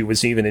Part 2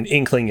 was even an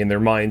inkling in their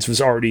minds, was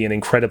already an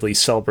incredibly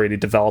celebrated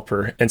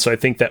developer. And so I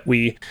think that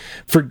we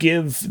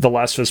forgive The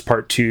Last of Us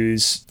Part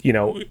 2's, you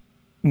know,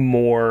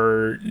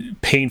 more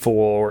painful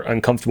or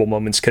uncomfortable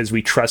moments because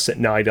we trust that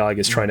Naughty Dog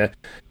is trying to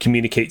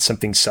communicate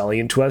something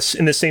salient to us,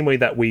 in the same way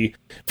that we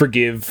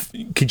forgive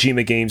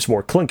Kojima Games'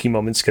 more clunky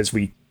moments because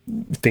we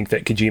think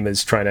that Kojima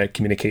is trying to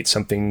communicate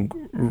something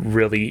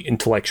really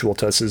intellectual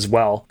to us as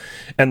well.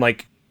 And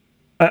like,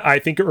 I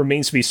think it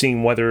remains to be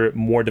seen whether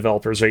more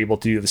developers are able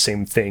to do the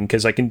same thing,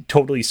 because I can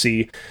totally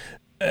see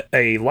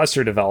a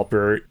lesser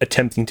developer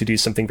attempting to do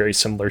something very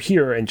similar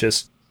here and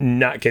just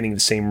not getting the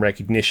same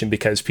recognition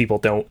because people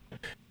don't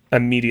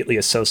immediately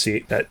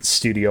associate that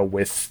studio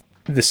with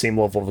the same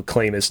level of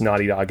acclaim as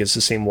Naughty Dog, as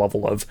the same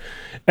level of,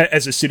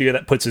 as a studio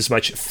that puts as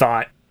much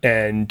thought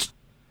and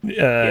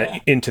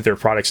into their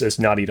products as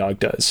Naughty Dog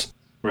does.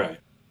 Right.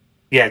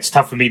 Yeah, it's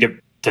tough for me to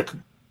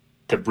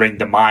bring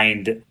to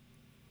mind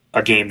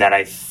a game that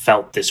I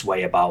felt this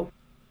way about.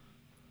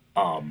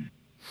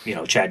 You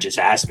know, Chad just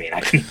asked me, and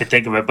I couldn't even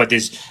think of it. But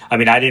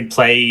I didn't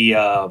play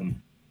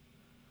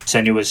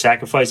Senua's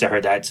Sacrifice. I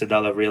heard that's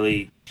another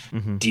really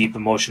deep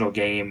emotional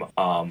game.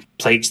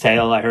 Plague's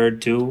Tale, I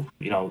heard too.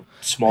 You know,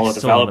 smaller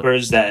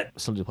developers that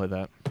still do play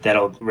that.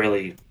 That'll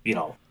really, you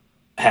know,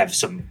 have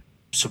some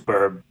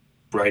superb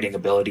writing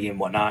ability and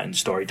whatnot and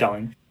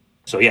storytelling.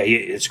 So yeah,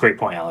 it's a great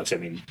point, Alex. I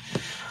mean,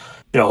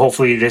 you know,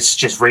 hopefully this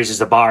just raises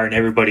the bar and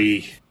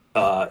everybody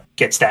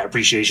gets that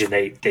appreciation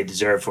they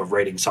deserve for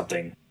writing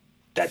something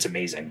that's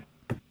amazing.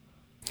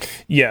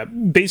 Yeah,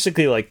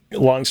 basically, like,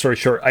 long story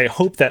short, I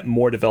hope that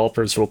more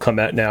developers will come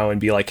out now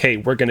and be like, hey,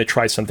 we're going to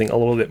try something a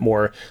little bit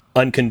more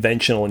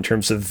unconventional in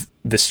terms of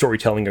the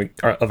storytelling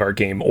of our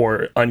game,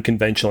 or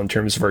unconventional in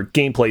terms of our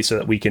gameplay, so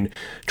that we can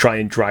try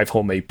and drive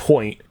home a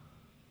point.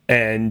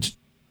 And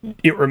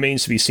It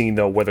remains to be seen,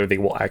 though, whether they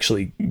will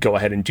actually go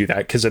ahead and do that.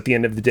 Because at the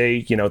end of the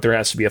day, there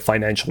has to be a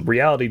financial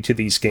reality to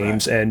these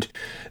games. Right. And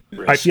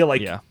I feel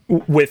like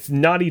with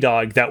Naughty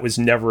Dog, that was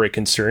never a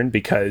concern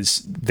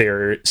because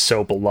they're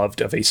so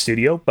beloved of a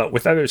studio. But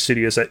with other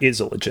studios, that is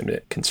a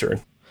legitimate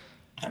concern.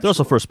 They're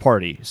also first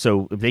party,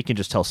 so they can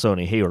just tell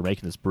Sony, hey, we're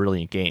making this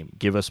brilliant game.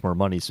 Give us more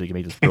money so we can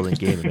make this brilliant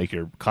game and make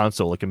your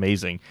console look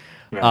amazing.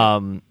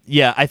 Right.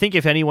 I think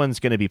if anyone's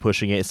going to be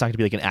pushing it, it's not going to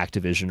be like an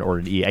Activision or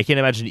an EA. I can't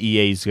imagine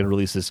EA is going to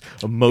release this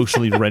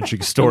emotionally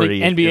wrenching story.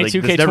 NBA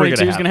 2K22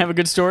 is going to have a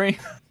good story?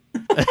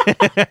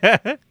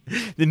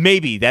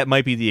 Maybe. That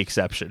might be the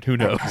exception. Who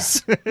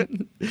knows?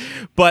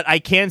 But I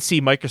can see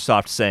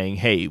Microsoft saying,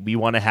 hey, we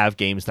want to have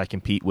games that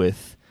compete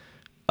with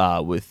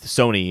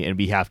Sony, and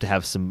we have to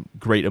have some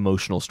great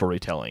emotional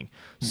storytelling.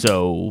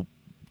 So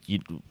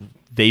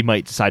they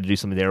might decide to do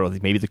something there.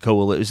 Maybe the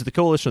coalition. Is it the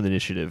coalition or the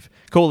initiative?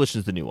 Coalition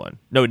is the new one.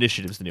 No,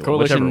 initiative is the new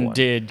one. One.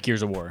 Did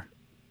Gears of War.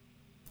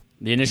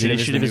 The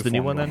initiative is the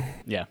new one then?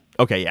 Yeah.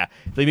 Okay, yeah.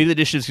 Maybe the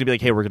initiative is going to be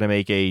like, hey, we're going to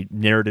make a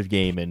narrative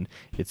game, and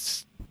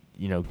it's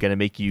going to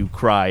make you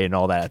cry and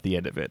all that at the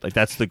end of it. Like,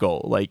 that's the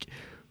goal. Like,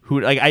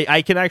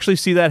 I can actually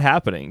see that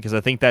happening because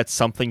I think that's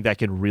something that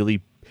can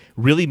really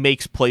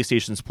makes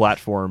PlayStation's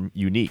platform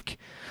unique.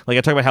 Like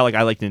I talk about how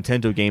I like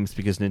Nintendo games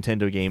because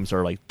Nintendo games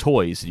are like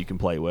toys that you can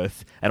play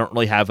with. I don't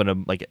really have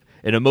an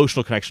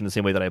emotional connection the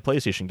same way that I have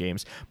PlayStation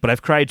games, but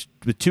I've cried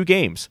with two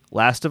games,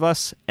 Last of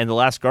Us and The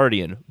Last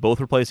Guardian. Both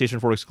were PlayStation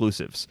 4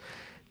 exclusives.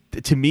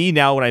 To me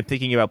now, when I'm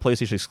thinking about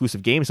PlayStation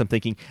exclusive games, I'm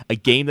thinking a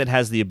game that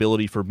has the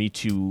ability for me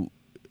to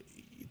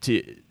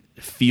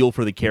feel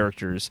for the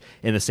characters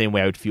in the same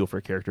way I would feel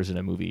for characters in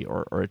a movie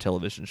or a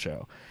television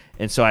show.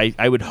 And so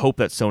I would hope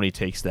that Sony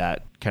takes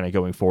that kind of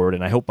going forward,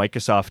 and I hope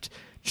Microsoft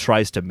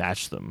tries to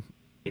match them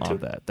on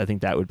that. I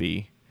think that would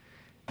be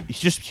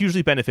just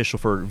hugely beneficial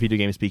for video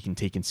games being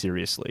taken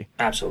seriously.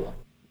 Absolutely.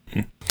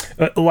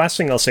 The last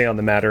thing I'll say on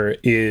the matter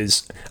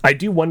is I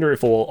do wonder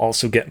if we'll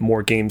also get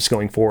more games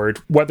going forward,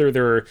 whether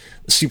they're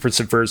super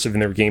subversive in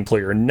their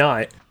gameplay or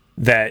not,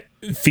 that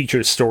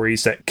features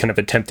stories that kind of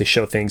attempt to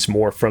show things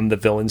more from the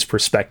villain's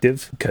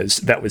perspective, because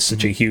that was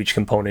such a huge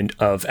component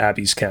of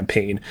Abby's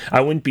campaign.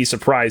 I wouldn't be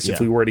surprised if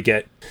we were to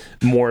get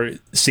more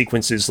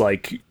sequences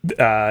like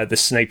the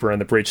sniper on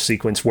the bridge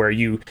sequence where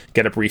you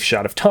get a brief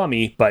shot of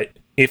Tommy, but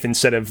if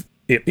instead of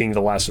it being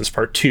The Last of Us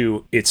Part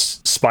 2,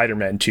 it's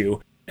Spider-Man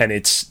 2, and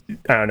it's,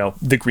 I don't know,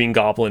 the Green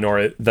Goblin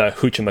or the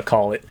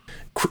whatchamacallit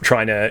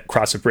trying to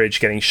cross a bridge,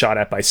 getting shot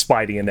at by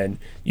Spidey, and then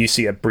you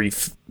see a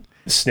brief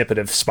snippet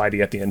of Spidey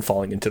at the end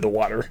falling into the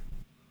water.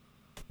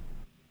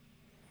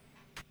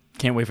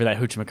 Can't wait for that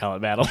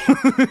whatchamacallit battle.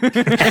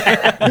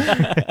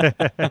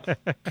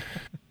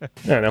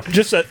 I don't know.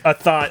 Just a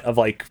thought of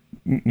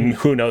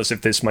who knows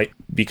if this might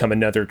become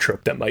another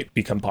trope that might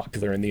become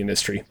popular in the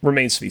industry.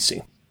 Remains to be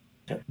seen.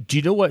 Do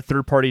you know what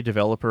third-party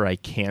developer I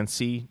can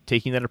see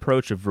taking that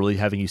approach of really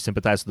having you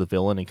sympathize with the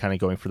villain and kind of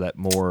going for that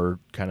more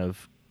kind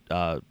of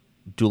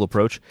dual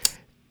approach?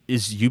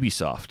 Is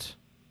Ubisoft.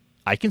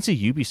 I can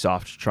see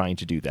Ubisoft trying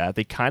to do that.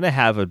 They kind of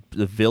have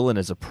the villain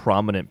as a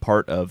prominent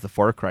part of the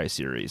Far Cry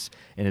series,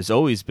 and has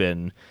always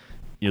been,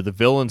 the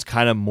villain's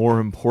kind of more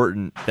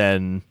important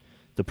than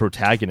the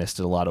protagonist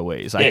in a lot of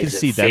ways. I can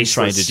see them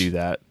trying to do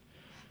that.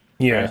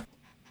 Yeah.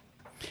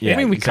 I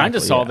mean, we kind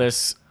of saw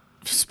this.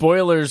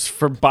 Spoilers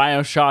for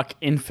BioShock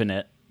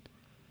Infinite.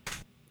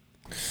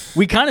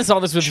 We kind of saw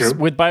this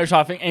with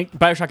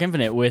BioShock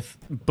Infinite with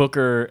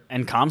Booker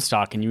and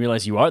Comstock, and you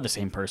realize you are the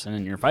same person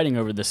and you're fighting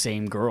over the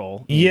same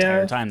girl the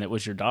entire time that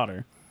was your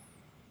daughter.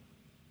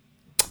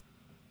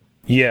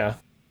 Yeah.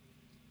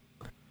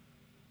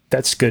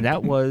 That's good. And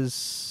that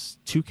was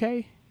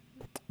 2K?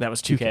 That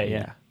was 2K,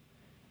 yeah.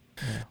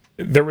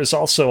 There was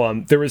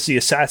also there was the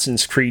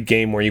Assassin's Creed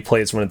game where you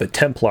play as one of the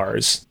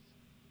Templars,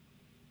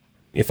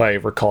 if I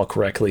recall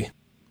correctly.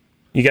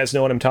 You guys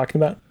know what I'm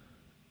talking about?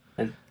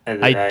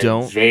 I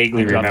don't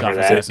vaguely remember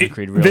that. Assassin's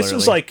Creed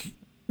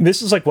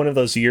this was like one of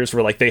those years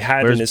where they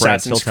had an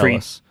Assassin's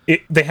Creed.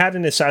 They had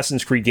an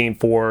Assassin's Creed game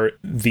for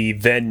the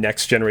then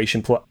next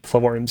generation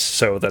platforms,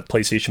 so the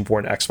PlayStation 4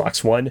 and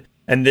Xbox One,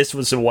 and this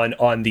was the one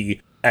on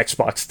the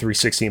Xbox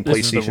 360 and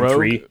PlayStation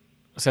 3.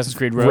 Assassin's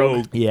Creed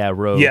Rogue. Yeah,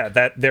 Rogue.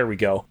 Yeah, there we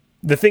go.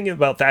 The thing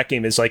about that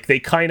game is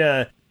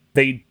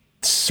they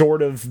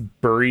sort of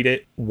buried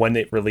it when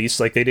it released.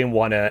 They didn't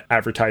want to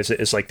advertise it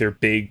as their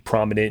big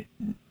prominent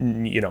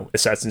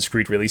Assassin's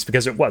Creed release,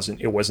 because it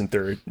wasn't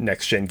their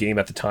next gen game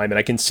at the time. And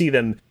I can see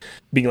them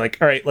being all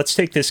right, let's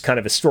take this kind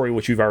of a story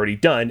which we've already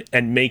done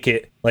and make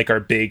it our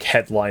big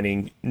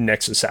headlining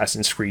next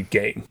Assassin's Creed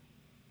game.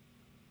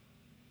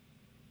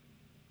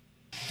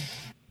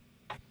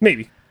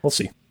 Maybe we'll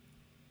see.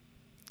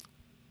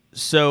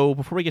 So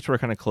before we get to our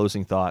kind of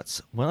closing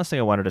thoughts, one last thing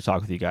I wanted to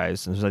talk with you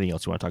guys, and if there's anything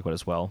else you want to talk about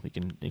as well, we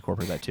can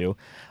incorporate that too.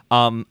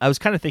 I was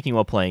kind of thinking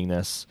while playing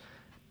this,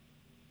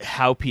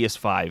 how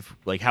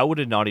PS5, how would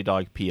a Naughty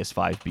Dog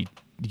PS5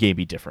 game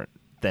be different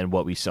than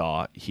what we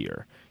saw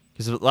here?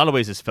 Because in a lot of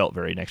ways this felt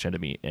very next gen to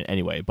me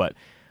anyway, but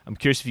I'm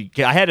curious if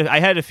I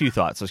had a few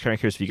thoughts. I was kind of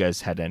curious if you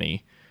guys had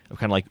any of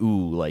kind of like,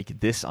 ooh, like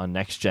this on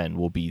next gen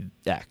will be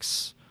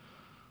X?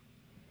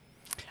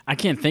 I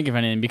can't think of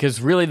anything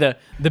because really the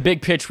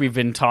big pitch we've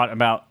been taught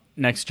about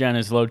next gen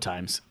is load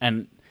times,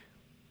 and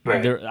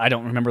I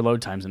don't remember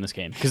load times in this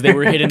game because they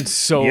were hidden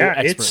so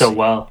it's so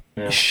well.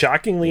 Yeah.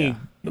 Shockingly,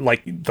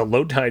 like the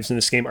load times in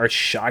this game are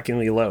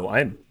shockingly low.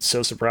 I'm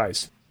so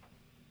surprised.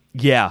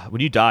 Yeah,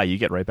 when you die, you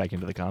get right back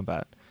into the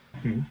combat.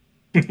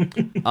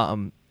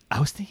 I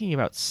was thinking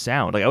about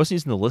sound. Like I wasn't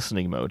using the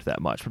listening mode that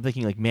much. I'm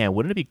thinking like, man,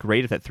 wouldn't it be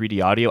great if that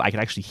 3D audio I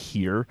could actually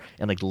hear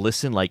and like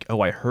listen? Like,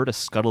 oh, I heard a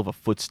scuttle of a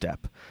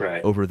footstep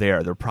over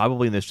there. They're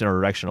probably in this general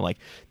direction. I'm like,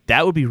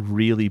 that would be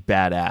really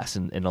badass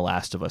in the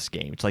Last of Us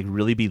game. To like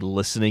really be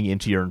listening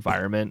into your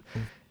environment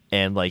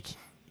and like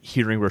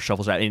hearing where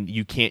shuffles at. And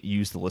you can't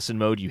use the listen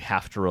mode. You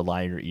have to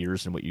rely on your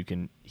ears and what you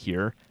can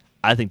hear.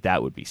 I think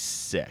that would be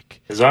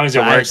sick. As long as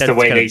it works the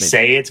way they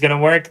say it's going to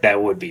work,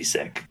 that would be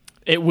sick.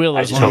 It will,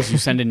 as long as you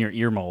send in your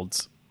ear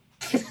molds.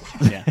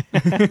 Yeah.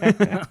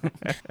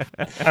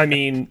 I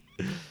mean,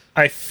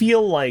 I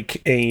feel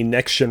like a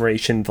next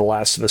generation The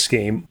Last of Us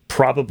game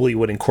probably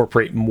would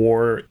incorporate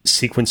more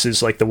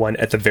sequences like the one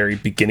at the very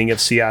beginning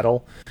of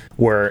Seattle,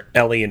 where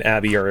Ellie and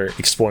Abby are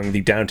exploring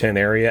the downtown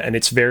area, and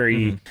it's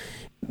very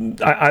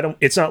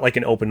it's not like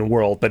an open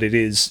world, but it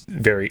is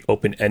very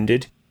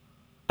open-ended.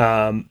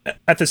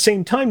 At the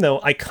same time,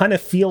 though, I kind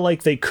of feel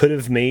like they could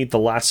have made The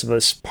Last of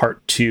Us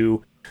Part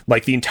 2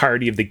 like the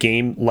entirety of the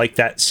game like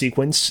that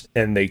sequence,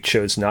 and they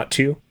chose not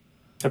to.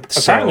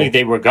 Apparently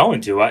they were going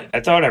to. I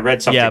thought I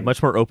read something. Yeah,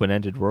 much more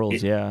open-ended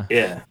worlds,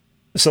 Yeah.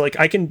 So like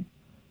I can,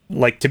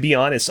 like, to be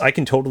honest, I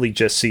can totally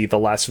just see The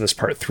Last of Us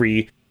Part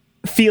 3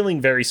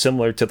 feeling very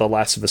similar to The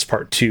Last of Us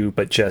Part 2,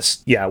 but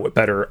just, with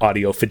better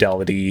audio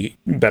fidelity,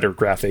 better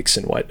graphics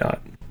and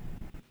whatnot.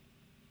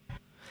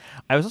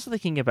 I was also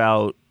thinking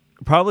about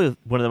probably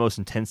one of the most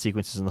intense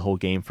sequences in the whole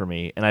game for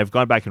me, and I've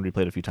gone back and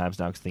replayed it a few times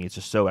now because I think it's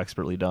just so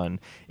expertly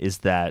done, is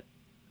that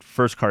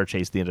first car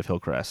chase at the end of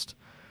Hillcrest,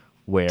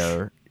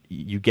 where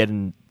you get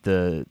in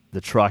the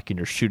truck and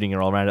you're shooting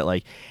all around it.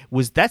 Like,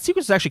 that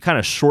sequence was actually kind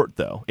of short,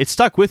 though. It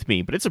stuck with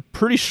me, but it's a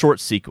pretty short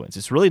sequence.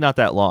 It's really not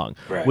that long.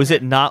 Right. Was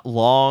it not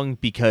long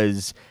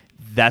because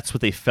that's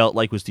what they felt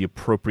like was the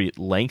appropriate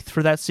length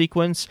for that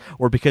sequence,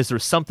 or because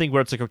there's something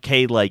where it's like,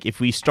 okay, like if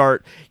we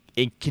start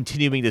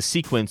continuing the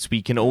sequence,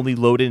 we can only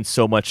load in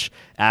so much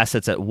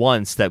assets at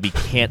once that we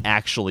can't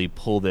actually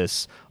pull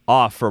this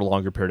off for a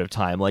longer period of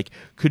time? Like,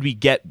 could we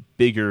get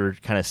bigger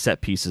kind of set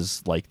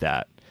pieces like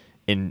that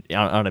on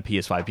a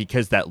PS5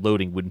 because that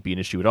loading wouldn't be an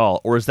issue at all?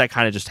 Or is that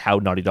kind of just how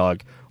Naughty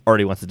Dog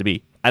already wants it to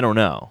be? I don't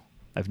know.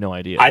 I have no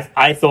idea.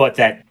 I thought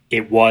that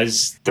it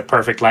was the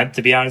perfect length,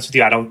 to be honest with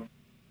you.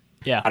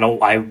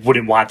 I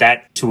wouldn't want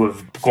that to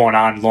have gone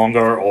on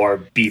longer or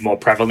be more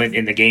prevalent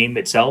in the game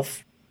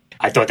itself.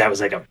 I thought that was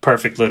like a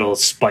perfect little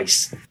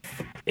spice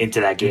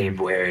into that game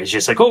where it's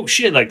just like, oh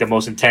shit, like the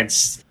most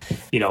intense,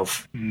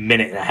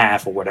 minute and a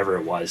half or whatever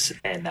it was.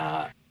 And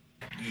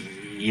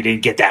you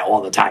didn't get that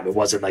all the time. It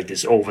wasn't like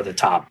this over the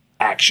top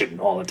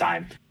action all the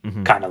time.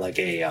 Mm-hmm. Kind of like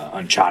a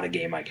Uncharted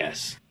game, I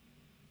guess.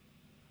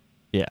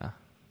 Yeah.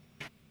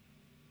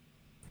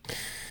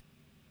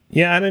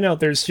 Yeah, I don't know.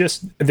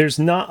 There's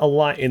not a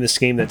lot in this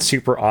game that's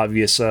super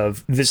obvious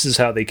of this is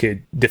how they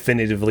could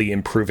definitively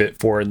improve it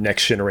for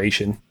next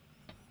generation.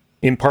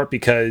 In part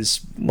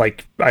because,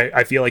 like,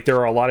 I feel like there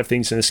are a lot of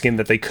things in this game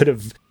that they could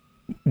have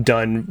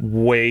done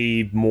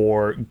way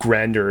more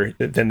grander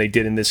than they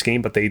did in this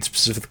game, but they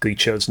specifically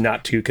chose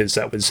not to because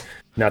that was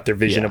not their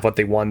vision of what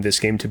they wanted this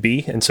game to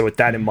be. And so with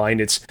that in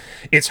mind,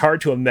 it's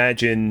hard to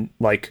imagine,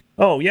 like,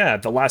 oh yeah,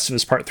 The Last of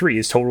Us Part 3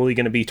 is totally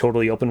going to be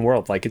totally open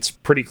world. Like, it's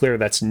pretty clear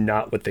that's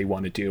not what they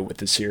want to do with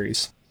the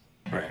series.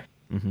 Right.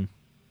 Mm-hmm.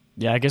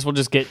 Yeah, I guess we'll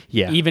just get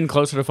even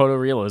closer to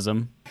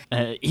photorealism.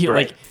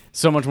 Like,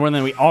 so much more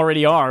than we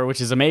already are,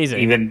 which is amazing.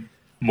 Even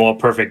more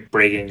perfect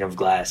breaking of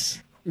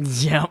glass.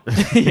 Yep.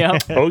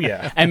 Oh,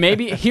 yeah. And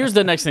maybe, here's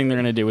the next thing they're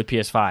going to do with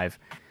PS5.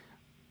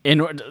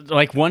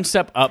 Like, one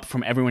step up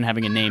from everyone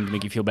having a name to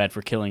make you feel bad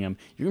for killing them,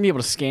 you're going to be able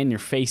to scan your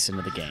face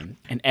into the game,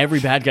 and every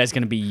bad guy's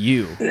going to be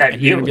you.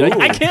 And you're going to be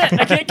like,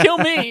 I can't kill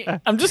me.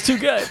 I'm just too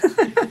good.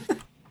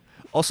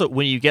 Also,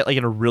 when you get like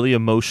in a really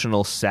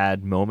emotional,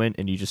 sad moment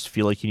and you just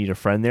feel like you need a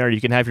friend there,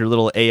 you can have your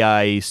little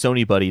AI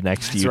Sony buddy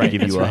next to you to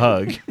give you a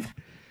hug.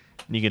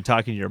 And you can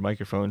talk into your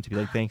microphone to be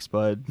like, thanks,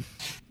 bud.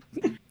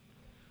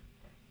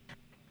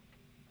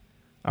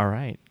 All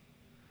right.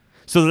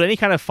 So are there any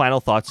kind of final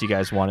thoughts you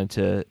guys wanted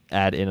to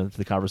add into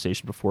the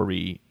conversation before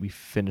we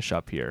finish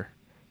up here?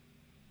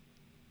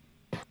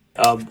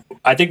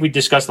 I think we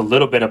discussed a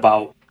little bit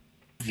about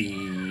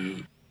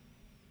the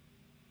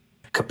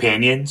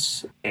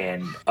companions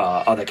and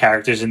other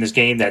characters in this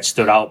game that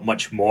stood out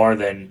much more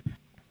than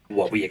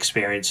what we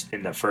experienced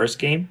in the first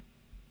game.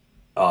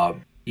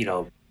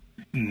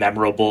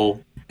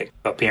 Memorable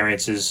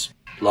appearances,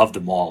 loved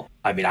them all.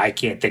 I mean, I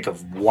can't think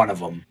of one of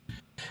them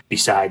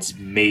besides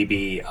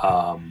maybe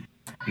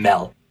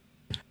Mel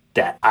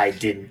that I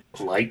didn't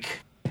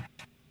like.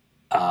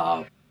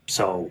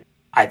 So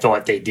I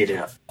thought they did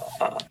a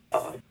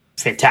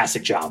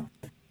fantastic job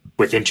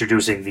with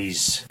introducing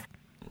these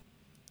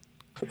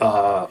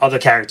other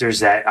characters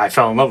that I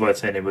fell in love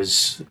with, and it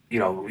was, you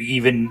know,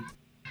 even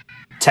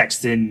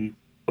texting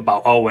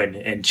about Owen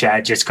and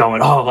Chad just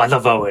going, "Oh, I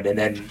love Owen," and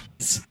then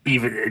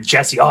even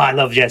Jesse, "Oh, I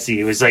love Jesse."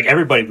 It was like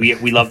everybody,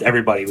 we loved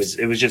everybody.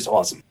 It was just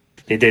awesome.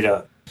 They did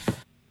a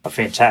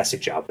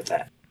fantastic job with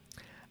that.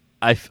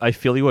 I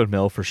feel you on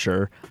Mel for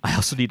sure. I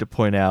also need to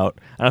point out,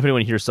 I don't know if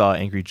anyone here saw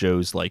Angry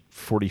Joe's like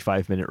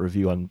 45-minute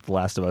review on The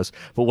Last of Us,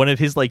 but one of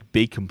his like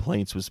big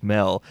complaints was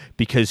Mel,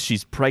 because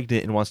she's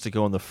pregnant and wants to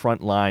go on the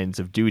front lines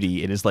of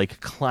duty and is like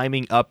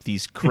climbing up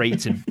these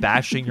crates and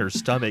bashing her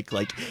stomach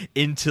like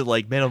into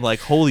like, man, I'm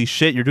like, holy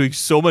shit, you're doing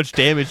so much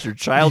damage to your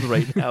child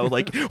right now.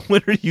 Like,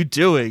 what are you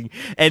doing?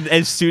 And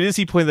as soon as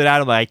he pointed that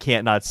out, I'm like, I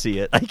can't not see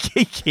it. I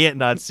can't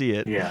not see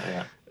it.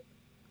 Yeah.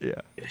 Yeah,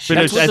 but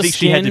I think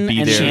she had to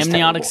be there. And the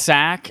amniotic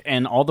sac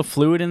and all the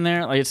fluid in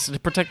there, like, it's to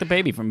protect the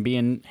baby from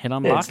being hit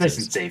on boxes. It's nice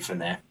and safe in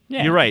there.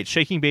 Yeah. You're right.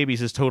 Shaking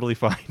babies is totally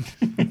fine.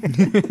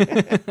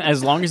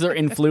 As long as they're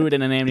in fluid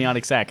in an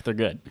amniotic sac, they're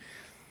good.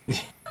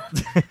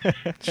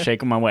 Shake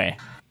them away.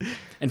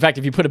 In fact,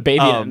 if you put a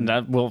baby in,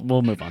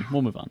 we'll move on.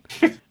 We'll move on.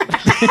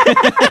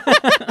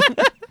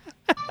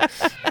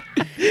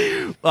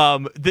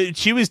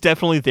 She was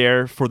definitely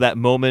there for that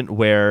moment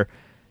where,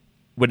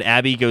 when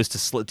Abby goes to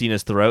slit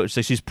Dina's throat,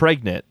 she's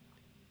pregnant.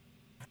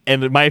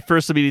 And my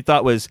first immediate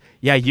thought was,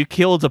 yeah, you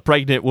killed a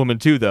pregnant woman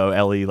too, though,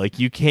 Ellie. Like,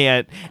 you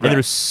can't... Right. And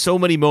there's so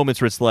many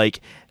moments where it's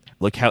like,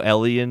 look how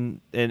Ellie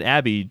and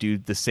Abby do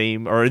the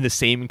same, or in the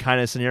same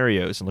kind of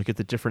scenarios, and look at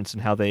the difference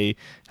in how they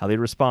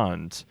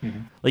respond. Mm-hmm.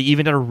 Like,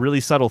 even to really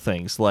subtle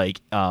things,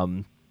 like...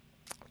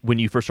 when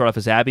you first start off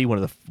as Abby,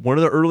 one of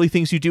the early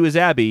things you do as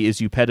Abby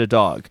is you pet a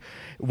dog.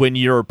 When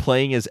you're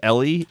playing as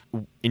Ellie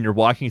and you're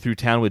walking through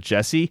town with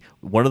Jesse,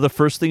 one of the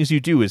first things you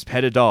do is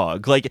pet a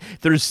dog. Like,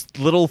 there's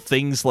little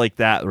things like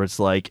that where it's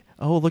like,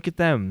 oh, look at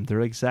them.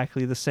 They're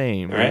exactly the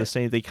same. Right. They're the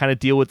same. They kind of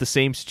deal with the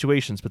same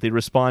situations, but they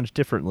respond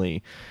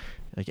differently.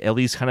 Like,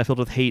 Ellie's kind of filled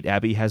with hate.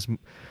 Abby has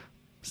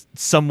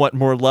somewhat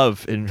more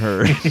love in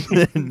her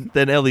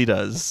than Ellie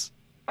does.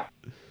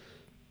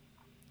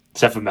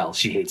 Except for Mel.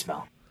 She hates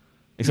Mel.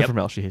 Except for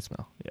Mel, she hates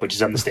Mel. Yeah. Which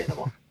is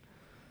understandable.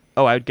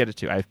 Oh, I would get it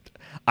too.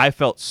 I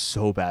felt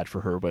so bad for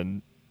her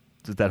when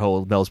that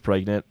whole Mel's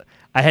pregnant.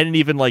 I hadn't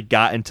even like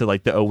gotten to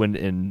like the Owen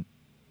and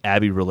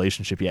Abby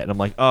relationship yet, and I'm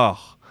like,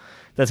 oh,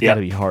 that's got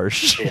to be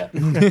harsh. Yeah.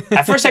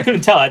 At first, I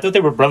couldn't tell. I thought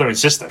they were brother and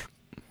sister.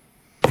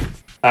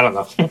 I don't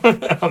know.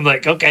 I'm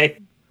like, okay,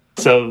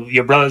 so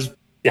your brother's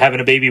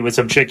having a baby with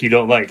some chick you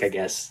don't like, I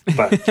guess.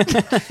 But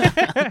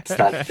it's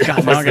not.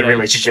 God, what's the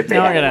relationship they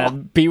have? Now I gotta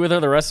be with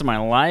her the rest of my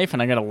life,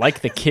 and I gotta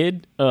like the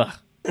kid. Ugh.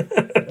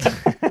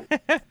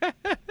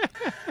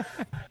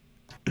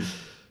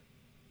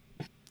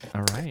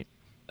 All right.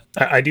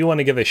 I do want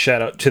to give a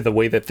shout out to the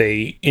way that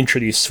they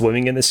introduced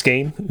swimming in this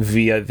game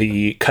via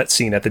the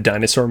cutscene at the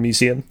dinosaur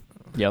museum.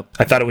 Yep.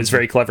 I thought it was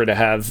very clever to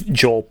have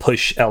Joel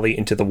push Ellie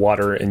into the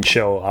water and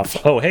show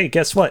off, oh, hey,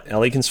 guess what?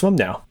 Ellie can swim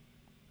now.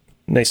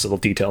 Nice little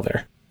detail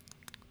there.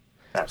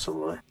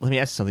 Absolutely. Let me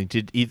ask you something.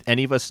 Did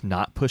any of us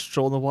not push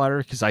Joel in the water?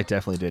 Because I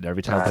definitely did.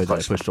 Every time I played that,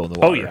 I pushed Joel in the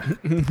water.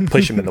 Oh, yeah.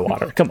 Push him in the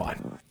water. Come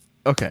on.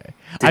 Okay.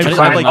 Did you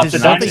climb up the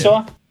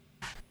dinosaur?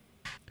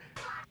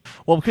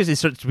 Well,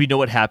 because do we know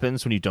what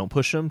happens when you don't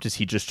push him? Does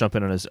he just jump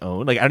in on his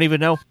own? Like, I don't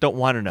even know. Don't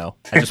want to know.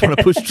 I just want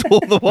to push Joel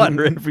in the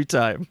water every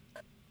time.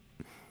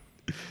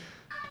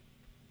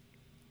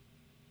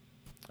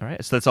 All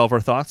right. So that's all of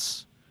our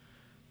thoughts.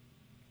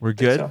 We're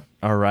good? So.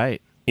 All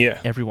right.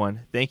 Yeah. Everyone,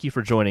 thank you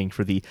for joining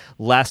for the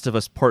Last of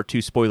Us Part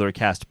 2 Spoiler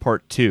Cast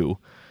Part 2.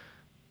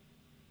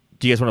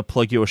 Do you guys want to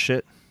plug your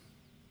shit?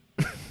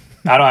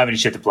 I don't have any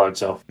shit to plug,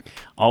 so.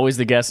 Always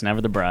the guest, never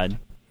the bride.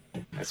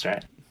 That's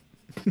right.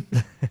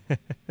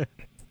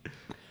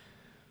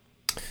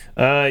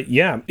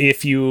 Yeah,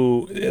 if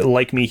you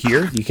like me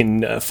here, you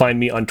can find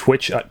me on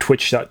Twitch at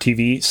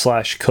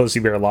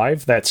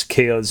twitch.tv/CozyBearLive. That's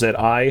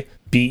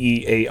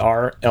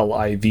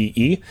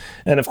KOZIBEARLIVE.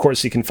 And of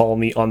course, you can follow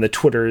me on the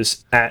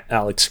Twitters at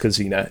Alex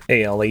Kozina,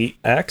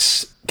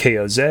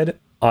 ALEXKOZINA.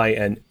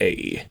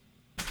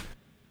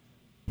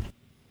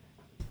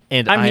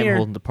 And I'm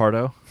Holden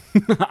DePardo.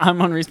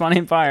 I'm on Respawn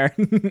Aim Fire.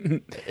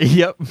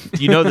 Yep.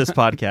 You know this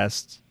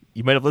podcast.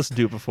 You might have listened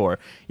to it before.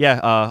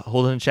 Yeah,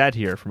 Holden and Chad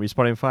here from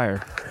Respawn Aim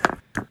Fire.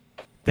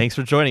 Thanks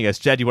for joining us.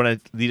 Chad, do you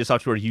want to lead us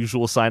off to our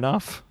usual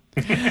sign-off?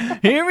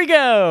 Here we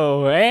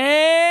go.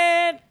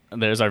 And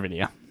there's our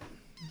video.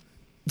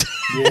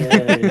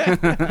 Yay.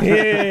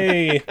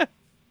 Yay.